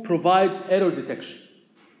to provide error detection.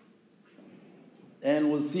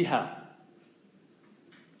 And we'll see how.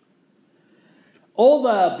 All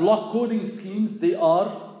the block coding schemes, they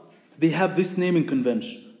have this naming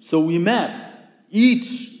convention. So we map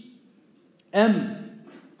each m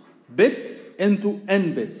bits into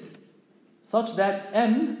n bits, such that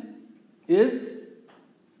n is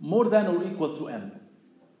more than or equal to m.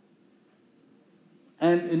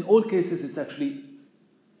 And in all cases, it's actually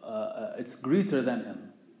it's greater than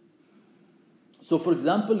m. So for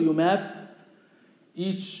example, you map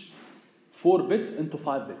each 4 bits into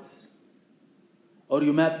 5 bits. Or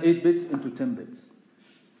you map 8 bits into 10 bits.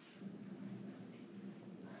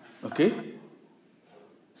 Okay?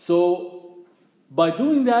 So by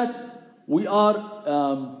doing that, we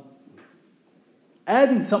are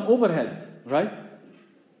adding some overhead, right?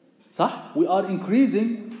 صح? We are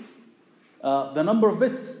increasing the number of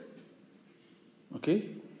bits.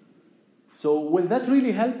 Okay? So will that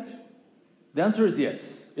really help? The answer is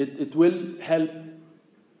yes. It will help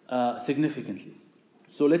significantly.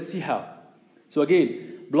 So let's see how. So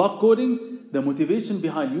again, block coding, the motivation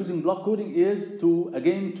behind using block coding is to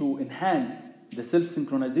enhance the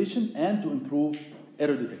self-synchronization and to improve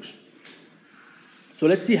error detection. So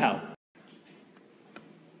let's see how.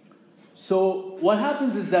 So what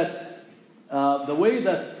happens is that the way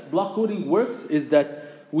that block coding works is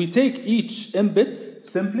that we take each m bits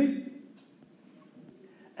simply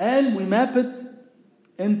and we map it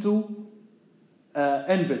into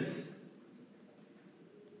n bits.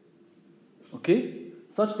 Okay?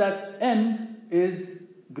 Such that n is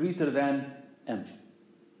greater than m.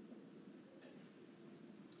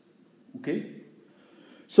 Okay?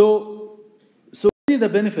 So see the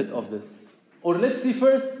benefit of this. Or let's see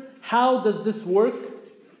first, how does this work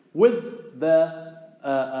with the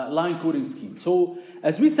line coding scheme? So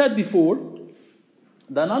as we said before,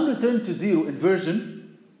 the non-return to zero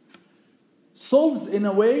inversion solves in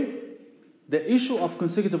a way the issue of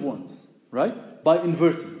consecutive ones, right? By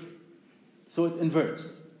inverting. So it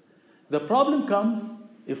inverts. The problem comes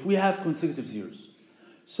if we have consecutive zeros.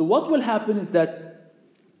 So what will happen is that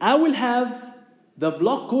I will have the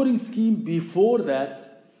block coding scheme before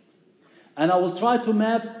that, and I will try to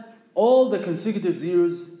map all the consecutive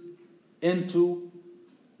zeros into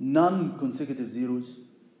non-consecutive zeros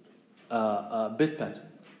bit pattern.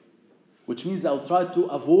 Which means I'll try to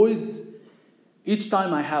avoid, each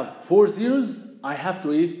time I have 4 zeros, I have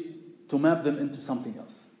to map them into something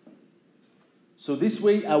else. So this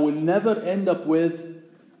way, I will never end up with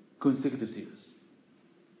consecutive zeros.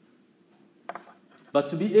 But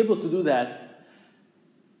to be able to do that,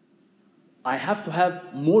 I have to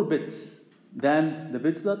have more bits than the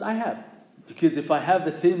bits that I have. Because if I have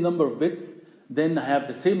the same number of bits, then I have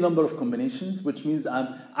the same number of combinations, which means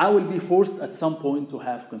I will be forced at some point to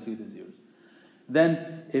have consecutive zeros.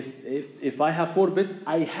 Then if I have 4 bits,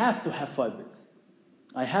 I have to have 5 bits.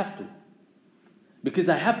 I have to. Because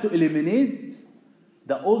I have to eliminate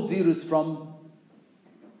the all zeros from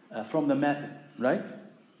the mapping, right?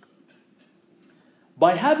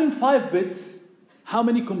 By having 5 bits, how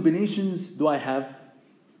many combinations do I have?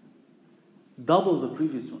 Double the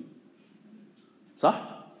previous one.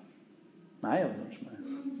 صح? معايا ولا مش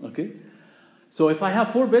معايا? Okay. So if I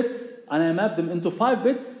have 4 bits and I map them into 5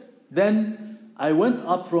 bits, then I went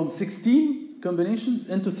up from 16 combinations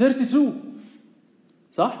into 32.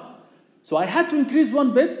 صح? So I had to increase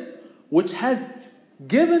 1 bit, which has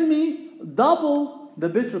given me double the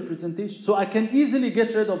bit representation. So I can easily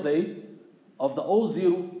get rid of the all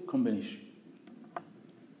zero combination.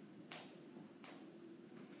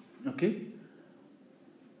 Okay?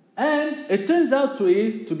 And it turns out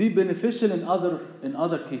to be beneficial in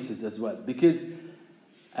other cases as well. Because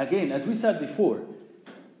again, as we said before,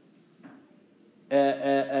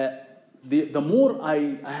 the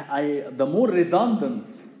more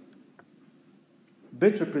redundant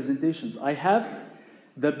bit representations I have,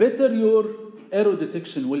 the better your error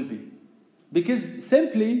detection will be. Because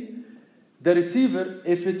simply, the receiver,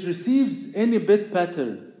 if it receives any bit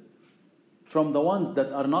pattern from the ones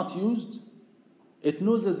that are not used, it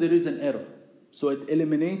knows that there is an error. So it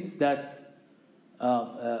eliminates that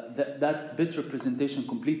bit representation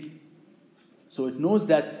completely. So it knows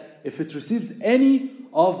that if it receives any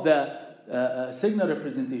of the signal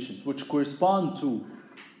representations which correspond to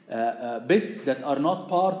bits that are not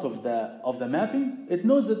part of the mapping, it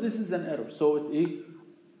knows that this is an error. So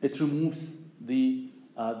it removes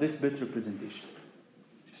this bit representation.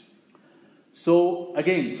 So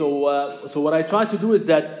again, so what I try to do is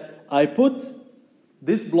that I put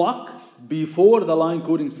this block before the line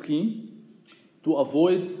coding scheme to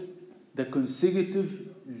avoid the consecutive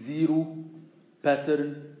zero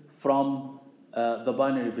pattern from the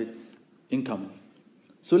binary bits incoming.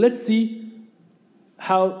 So let's see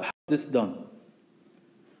how this is done.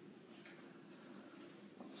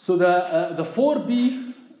 So the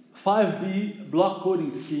 4B, 5B block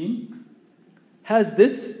coding scheme has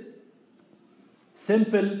this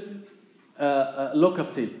simple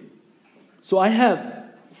lookup table. So I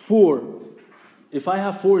have 4. If I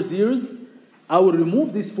have 4 zeros, I will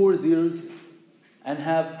remove these 4 zeros and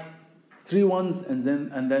have 3 ones and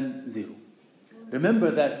then 0. Remember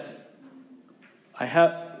that I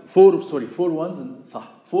have 4 ones and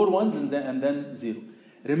 4 ones and then 0.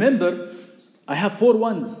 Remember, I have 4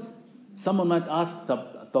 ones. Someone might ask,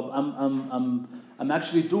 I'm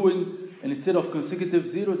actually doing, instead of consecutive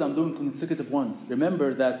zeros, I'm doing consecutive ones.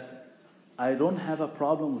 Remember that I don't have a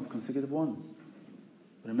problem with consecutive ones.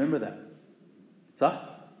 Remember that. صح?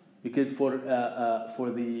 because for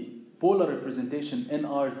the polar representation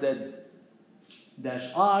nRz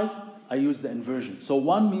dash I use the inversion. So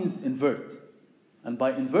 1 means invert. And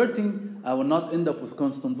by inverting, I will not end up with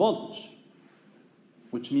constant voltage,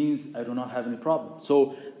 which means I do not have any problem.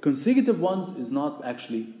 So consecutive ones is not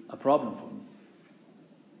actually a problem for me.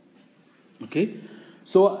 Okay?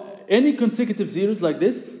 So any consecutive zeros like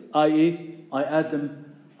this, i.e.,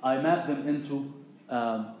 I map them into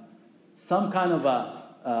some kind of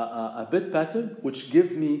a bit pattern, which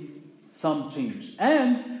gives me some change.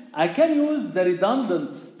 And I can use the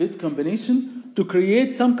redundant bit combination to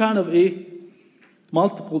create some kind of a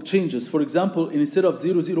multiple changes. For example, instead of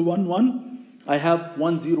 0011, I have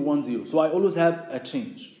 1010. So I always have a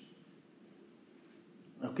change.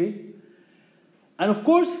 Okay? And of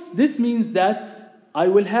course, this means that I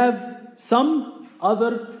will have some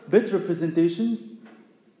other bit representations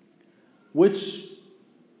which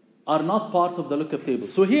are not part of the lookup table.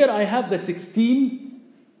 So here I have the 16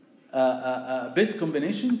 bit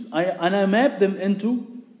combinations, and I map them into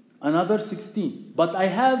another 16. But I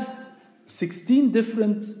have 16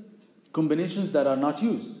 different combinations that are not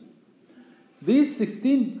used. These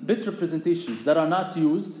 16 bit representations that are not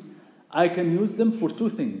used, I can use them for two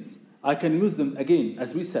things. I can use them, again,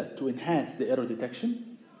 as we said, to enhance the error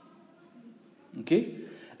detection. Okay?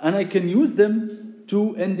 And I can use them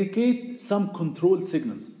to indicate some control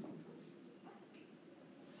signals.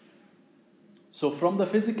 So from the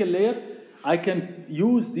physical layer, I can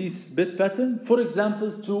use this bit pattern, for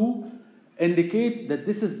example, to indicate that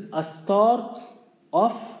this is a start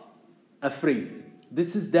of a frame.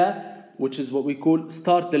 This is that which is what we call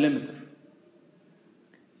start delimiter,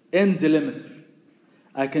 end delimiter.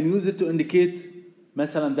 I can use it to indicate,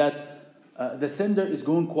 مثلا, that the sender is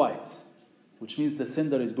going quiet, which means the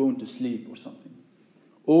sender is going to sleep or something.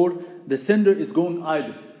 Or the sender is going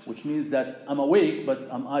idle, which means that I'm awake, but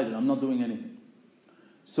I'm idle, I'm not doing anything.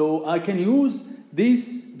 So I can use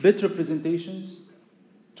these bit representations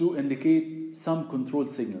to indicate some control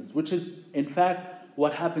signals, which is, in fact,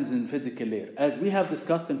 what happens in physical layer. As we have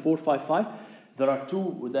discussed in 455, there are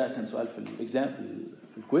two, وده كان سؤال في الإكزام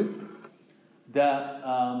في الquiz.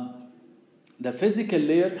 The physical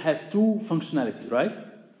layer has two functionality, right?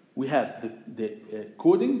 We have the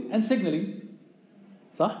coding and signaling.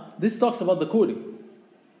 صح? This talks about the coding.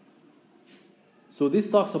 So this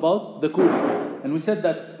talks about the coding. And we said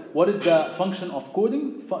that what is the function of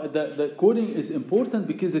coding? The coding is important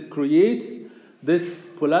because it creates this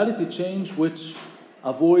polarity change which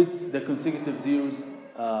avoids the consecutive zeros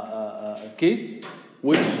case,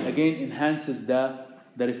 which again enhances the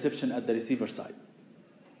reception at the receiver side.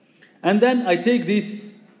 And then I take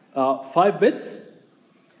these 5 bits,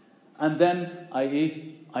 and then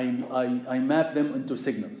I map them into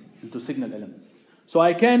signals, into signal elements. So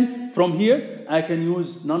I can, from here, I can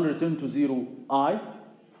use non-return to 0 I,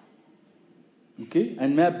 okay,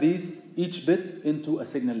 and map these, each bit, into a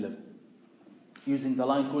signal level, using the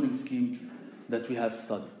line coding scheme that we have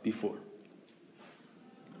studied before.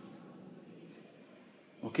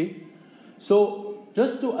 Okay? So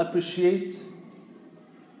just to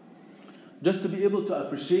be able to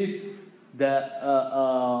appreciate the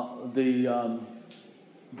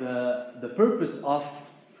purpose of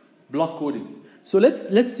block coding. So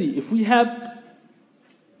let's see if we have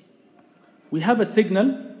a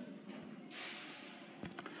signal.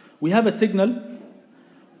 We have a signal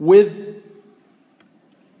with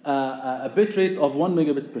a bit rate of 1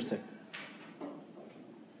 megabits per second.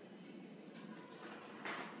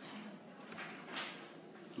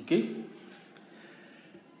 Okay.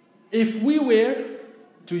 If we were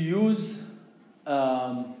to use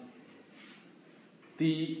the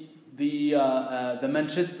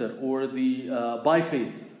Manchester or the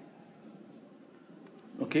biphase,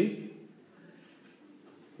 okay?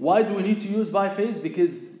 Why do we need to use biphase?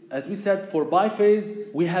 Because, as we said, for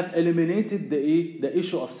biphase, we have eliminated the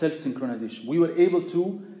issue of self-synchronization. We were able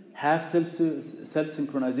to have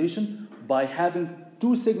self-synchronization by having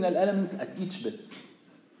 2 signal elements at each bit,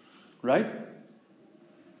 right?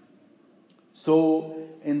 So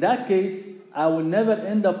in that case, I will never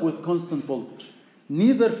end up with constant voltage,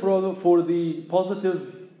 neither for the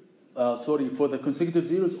positive, for the consecutive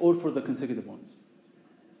zeros or for the consecutive ones.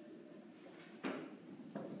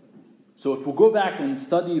 So if we go back and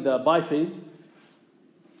study the biphase,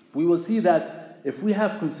 we will see that if we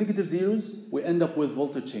have consecutive zeros, we end up with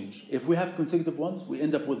voltage change. If we have consecutive ones, we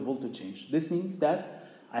end up with voltage change. This means that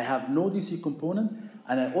I have no DC component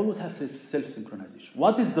and I always have self-synchronization.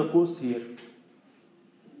 What is the cost here?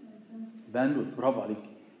 Bandwidth, bravo عليك.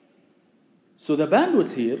 So the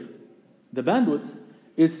bandwidth here, the bandwidth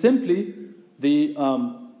is simply the,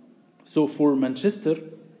 so for Manchester,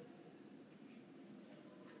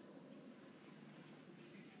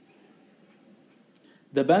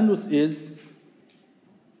 the bandwidth is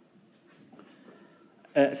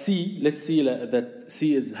C, let's see that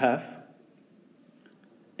C is half,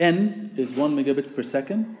 N is 1 megabits per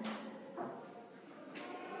second,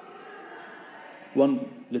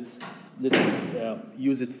 let's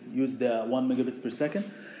use the 1 megabits per second,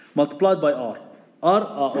 multiplied by R.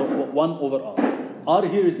 Or 1 over R. R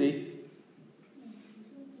here is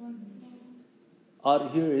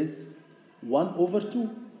 1 over 2,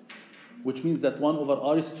 which means that 1 over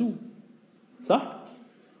R is 2. صح?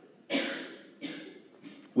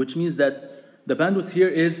 Which means that the bandwidth here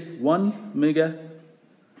is 1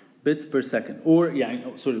 megabits per second, or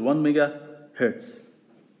 1 megahertz.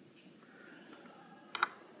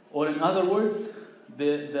 Or in other words,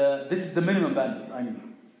 this is the minimum bandwidth, I mean.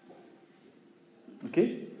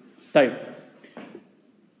 Okay? Type.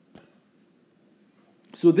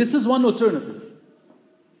 So this is one alternative.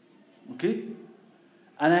 Okay?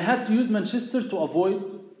 And I had to use Manchester to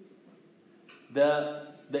avoid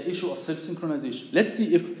the issue of self-synchronization. Let's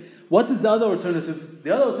see what is the other alternative?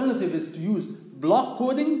 The other alternative is to use block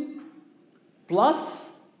coding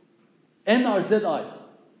plus NRZI.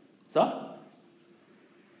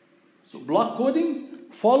 So block coding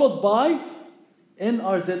followed by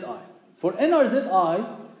NRZI. For NRZI,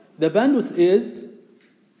 the bandwidth is,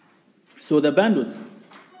 so the bandwidth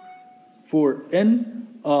for NRZ-I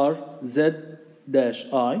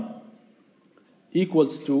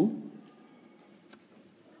equals to,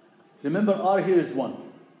 remember R here is 1.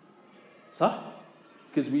 صح?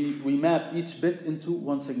 Because we map each bit into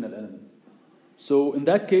one signal element. So in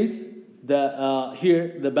that case,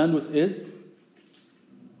 here the bandwidth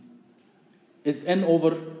is N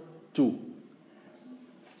over 2.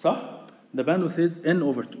 صح? The bandwidth is N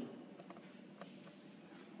over 2.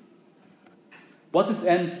 What is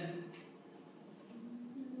N?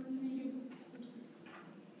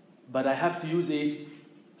 But I have to use a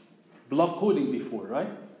block coding before, right?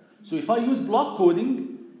 So if I use block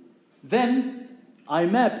coding, then I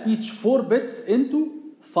map each 4 bits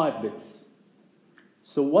into 5 bits.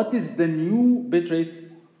 So what is the new bit rate?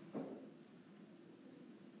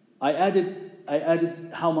 I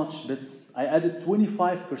added how much bits? I added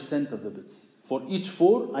 25% of the bits. For each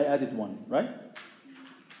 4, I added 1, right?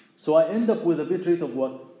 So I end up with a bit rate of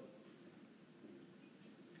what?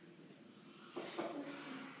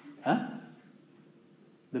 Huh?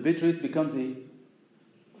 The bit rate becomes a...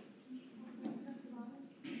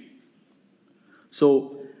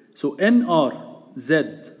 So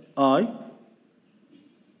NRZI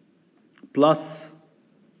plus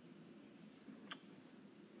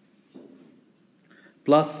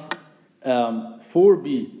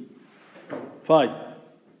 4B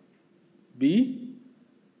 5B,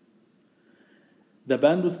 the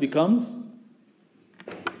bandwidth becomes,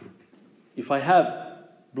 if I have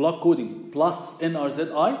block coding plus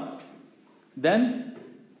NRZI, then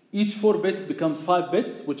each 4 bits becomes 5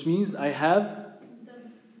 bits, which means I have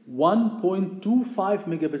 1.25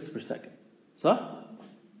 megabits per second. صح?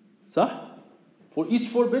 For each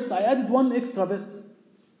 4 bits, I added 1 extra bit.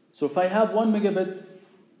 So if I have 1 megabits,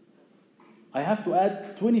 I have to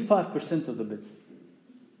add 25% of the bits.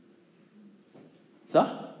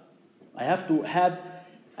 صح? I have to have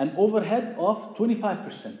an overhead of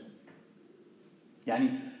 25%.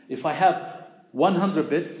 يعني, if I have 100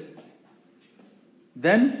 bits,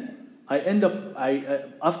 then I end up,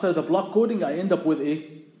 after the block coding, I end up with a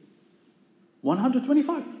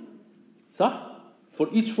 125. صح? For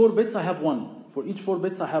each 4 bits, I have 1. For each 4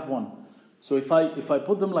 bits, I have 1. So if I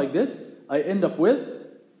put them like this, I end up with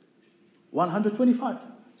 125.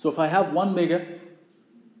 So if I have 1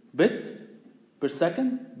 megabits per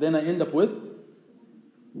second, then I end up with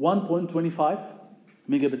 1.25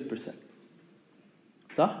 megabits per second.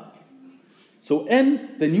 So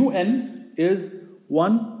N, the new N, is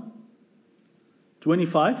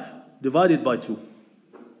 125 divided by 2.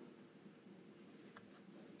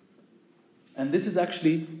 And this is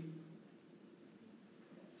actually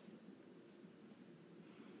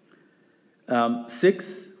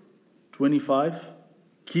 625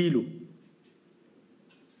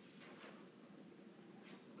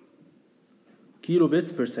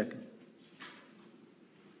 kilobits per second.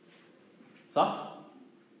 صح?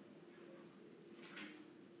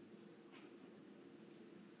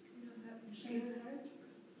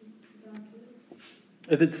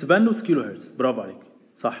 It's bandwidth kilohertz. برافو عليك.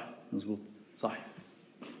 صح مظبوط صح.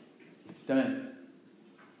 تمام.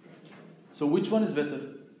 So which one is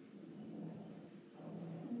better?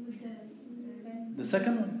 The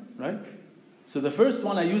second one, right? So the first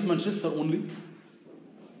one I used Manchester only.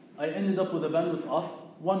 I ended up with a bandwidth of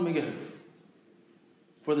 1 megahertz.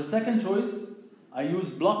 For the second choice, I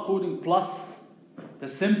used block coding plus the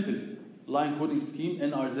simple line coding scheme,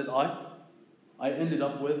 NRZI, I ended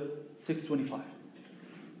up with 625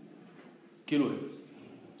 kilohertz.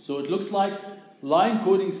 So it looks like line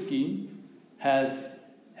coding scheme has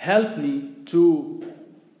helped me to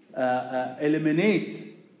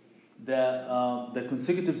eliminate the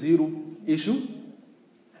consecutive zero issue.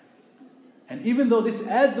 And even though this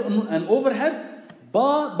adds on an overhead,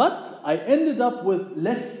 but I ended up with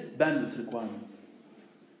less bandwidth requirements.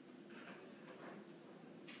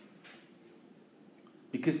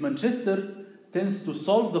 Because Manchester tends to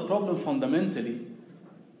solve the problem fundamentally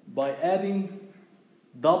by adding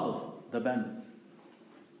double the bandwidth.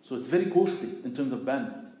 So it's very costly in terms of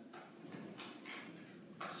bandwidth.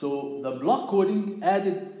 So the block coding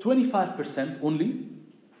added 25% only,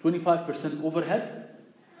 25% overhead,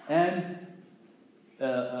 and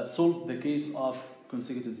solved the case of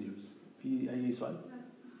consecutive zeros. أي سؤال؟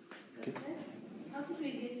 Okay. How did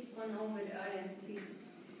we get 1 over R and C?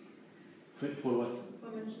 For what? For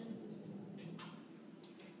Manchester.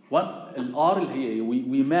 What R اللي هي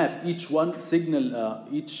we map each one signal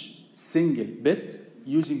each single bit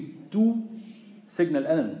using 2 signal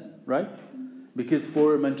elements, right? Because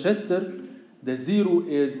for Manchester the 0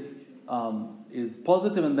 is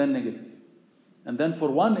positive and then negative, and then for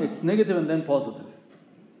 1 it's negative and then positive.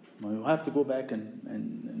 Now you have to go back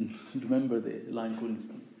and remember the line coding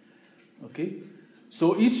scheme. Okay,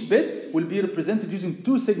 so each bit will be represented using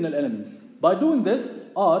 2 signal elements. By doing this,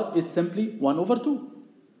 R is simply 1 over 2.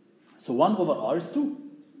 So 1 over R is 2.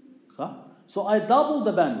 So I doubled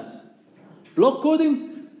the bandwidth. Block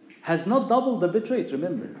coding has not doubled the bit rate,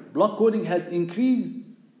 remember. Block coding has increased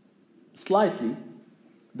slightly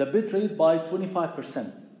the bit rate by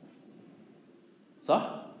 25%.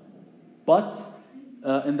 But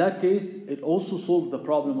in that case, it also solved the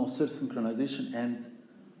problem of surge synchronization and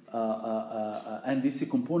DC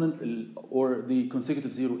component or the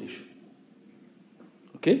consecutive zero issue.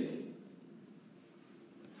 Okay?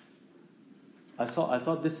 I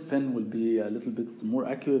thought this pen will be a little bit more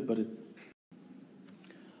accurate, but it.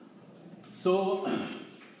 So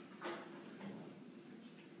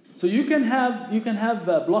you can have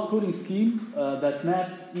a block coding scheme that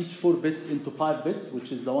maps each 4 bits into 5 bits,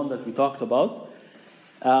 which is the one that we talked about.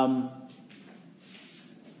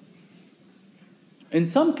 In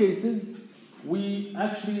some cases, we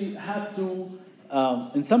actually have to.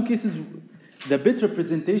 In some cases, the bit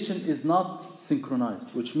representation is not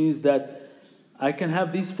synchronized, which means that I can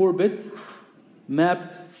have these 4 bits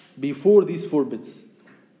mapped before these 4 bits.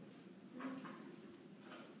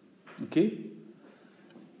 Okay?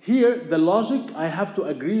 Here, the logic, I have to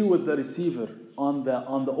agree with the receiver on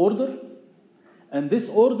the order, and this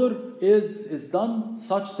order is done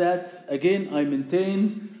such that, again, I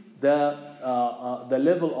maintain the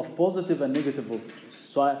level of positive and negative voltages.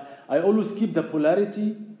 So I always keep the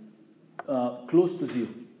polarity close to 0.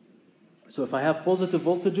 So if I have positive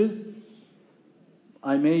voltages,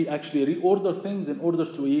 I may actually reorder things in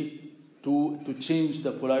order to change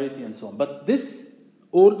the polarity and so on. But this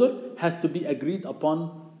order has to be agreed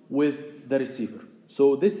upon with the receiver.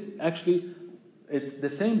 So this actually, it's the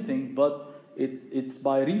same thing, but it's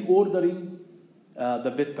by reordering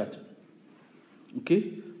the bit pattern.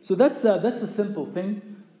 Okay, so that's a simple thing,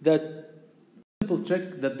 simple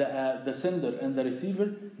trick that the sender and the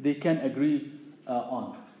receiver, they can agree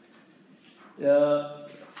on.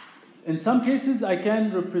 In some cases, I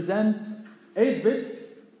can represent 8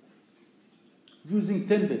 bits using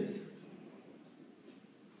 10 bits.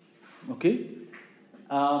 Okay?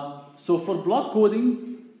 So for block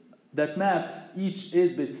coding that maps each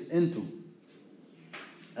 8 bits into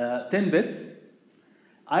 10 bits,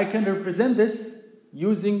 I can represent this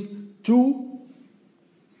using 2.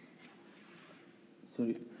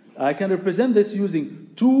 I can represent this using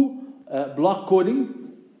 2 block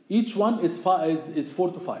coding. Each one is 4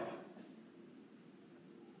 to 5.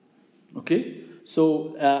 Okay?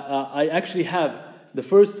 So I actually have the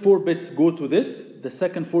first 4 bits go to this, the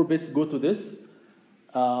second 4 bits go to this,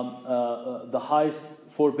 the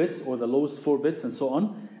highest 4 bits or the lowest 4 bits, and so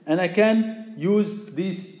on. And I can use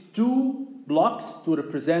these 2 blocks to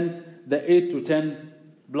represent the 8 to 10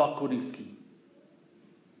 block coding scheme.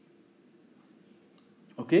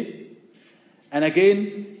 Okay? And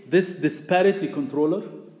again, this disparity controller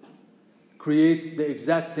creates the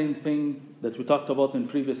exact same thing that we talked about in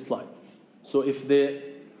previous slide. So if the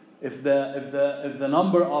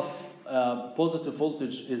number of positive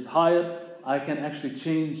voltage is higher, I can actually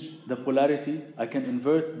change the polarity. I can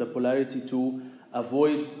invert the polarity to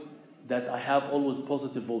avoid that I have always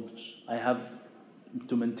positive voltage. I have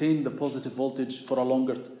to maintain the positive voltage for a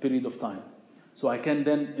longer period of time. So I can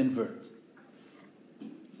then invert.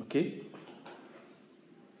 Okay?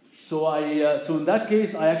 So so in that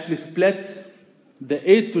case, I actually split the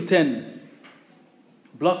 8 to 10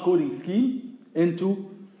 block coding scheme into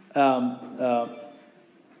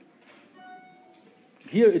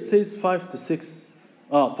here it says 5 to 6.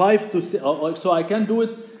 5 to 6. So I can do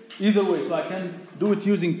it either way. So I can do it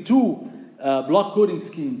using two block coding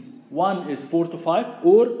schemes. One is 4 to 5,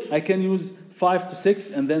 or I can use 5 to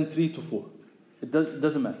 6 and then 3 to 4. It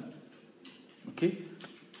doesn't matter. Okay.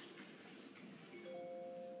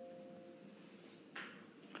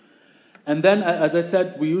 And then, as I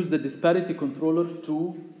said, we use the disparity controller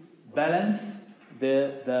to balance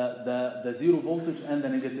the zero voltage and the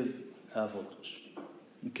negative voltage.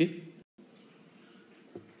 Okay?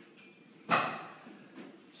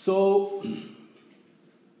 So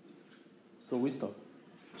we stop.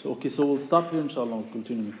 So we'll stop here, inshallah. We'll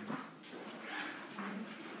continue next time.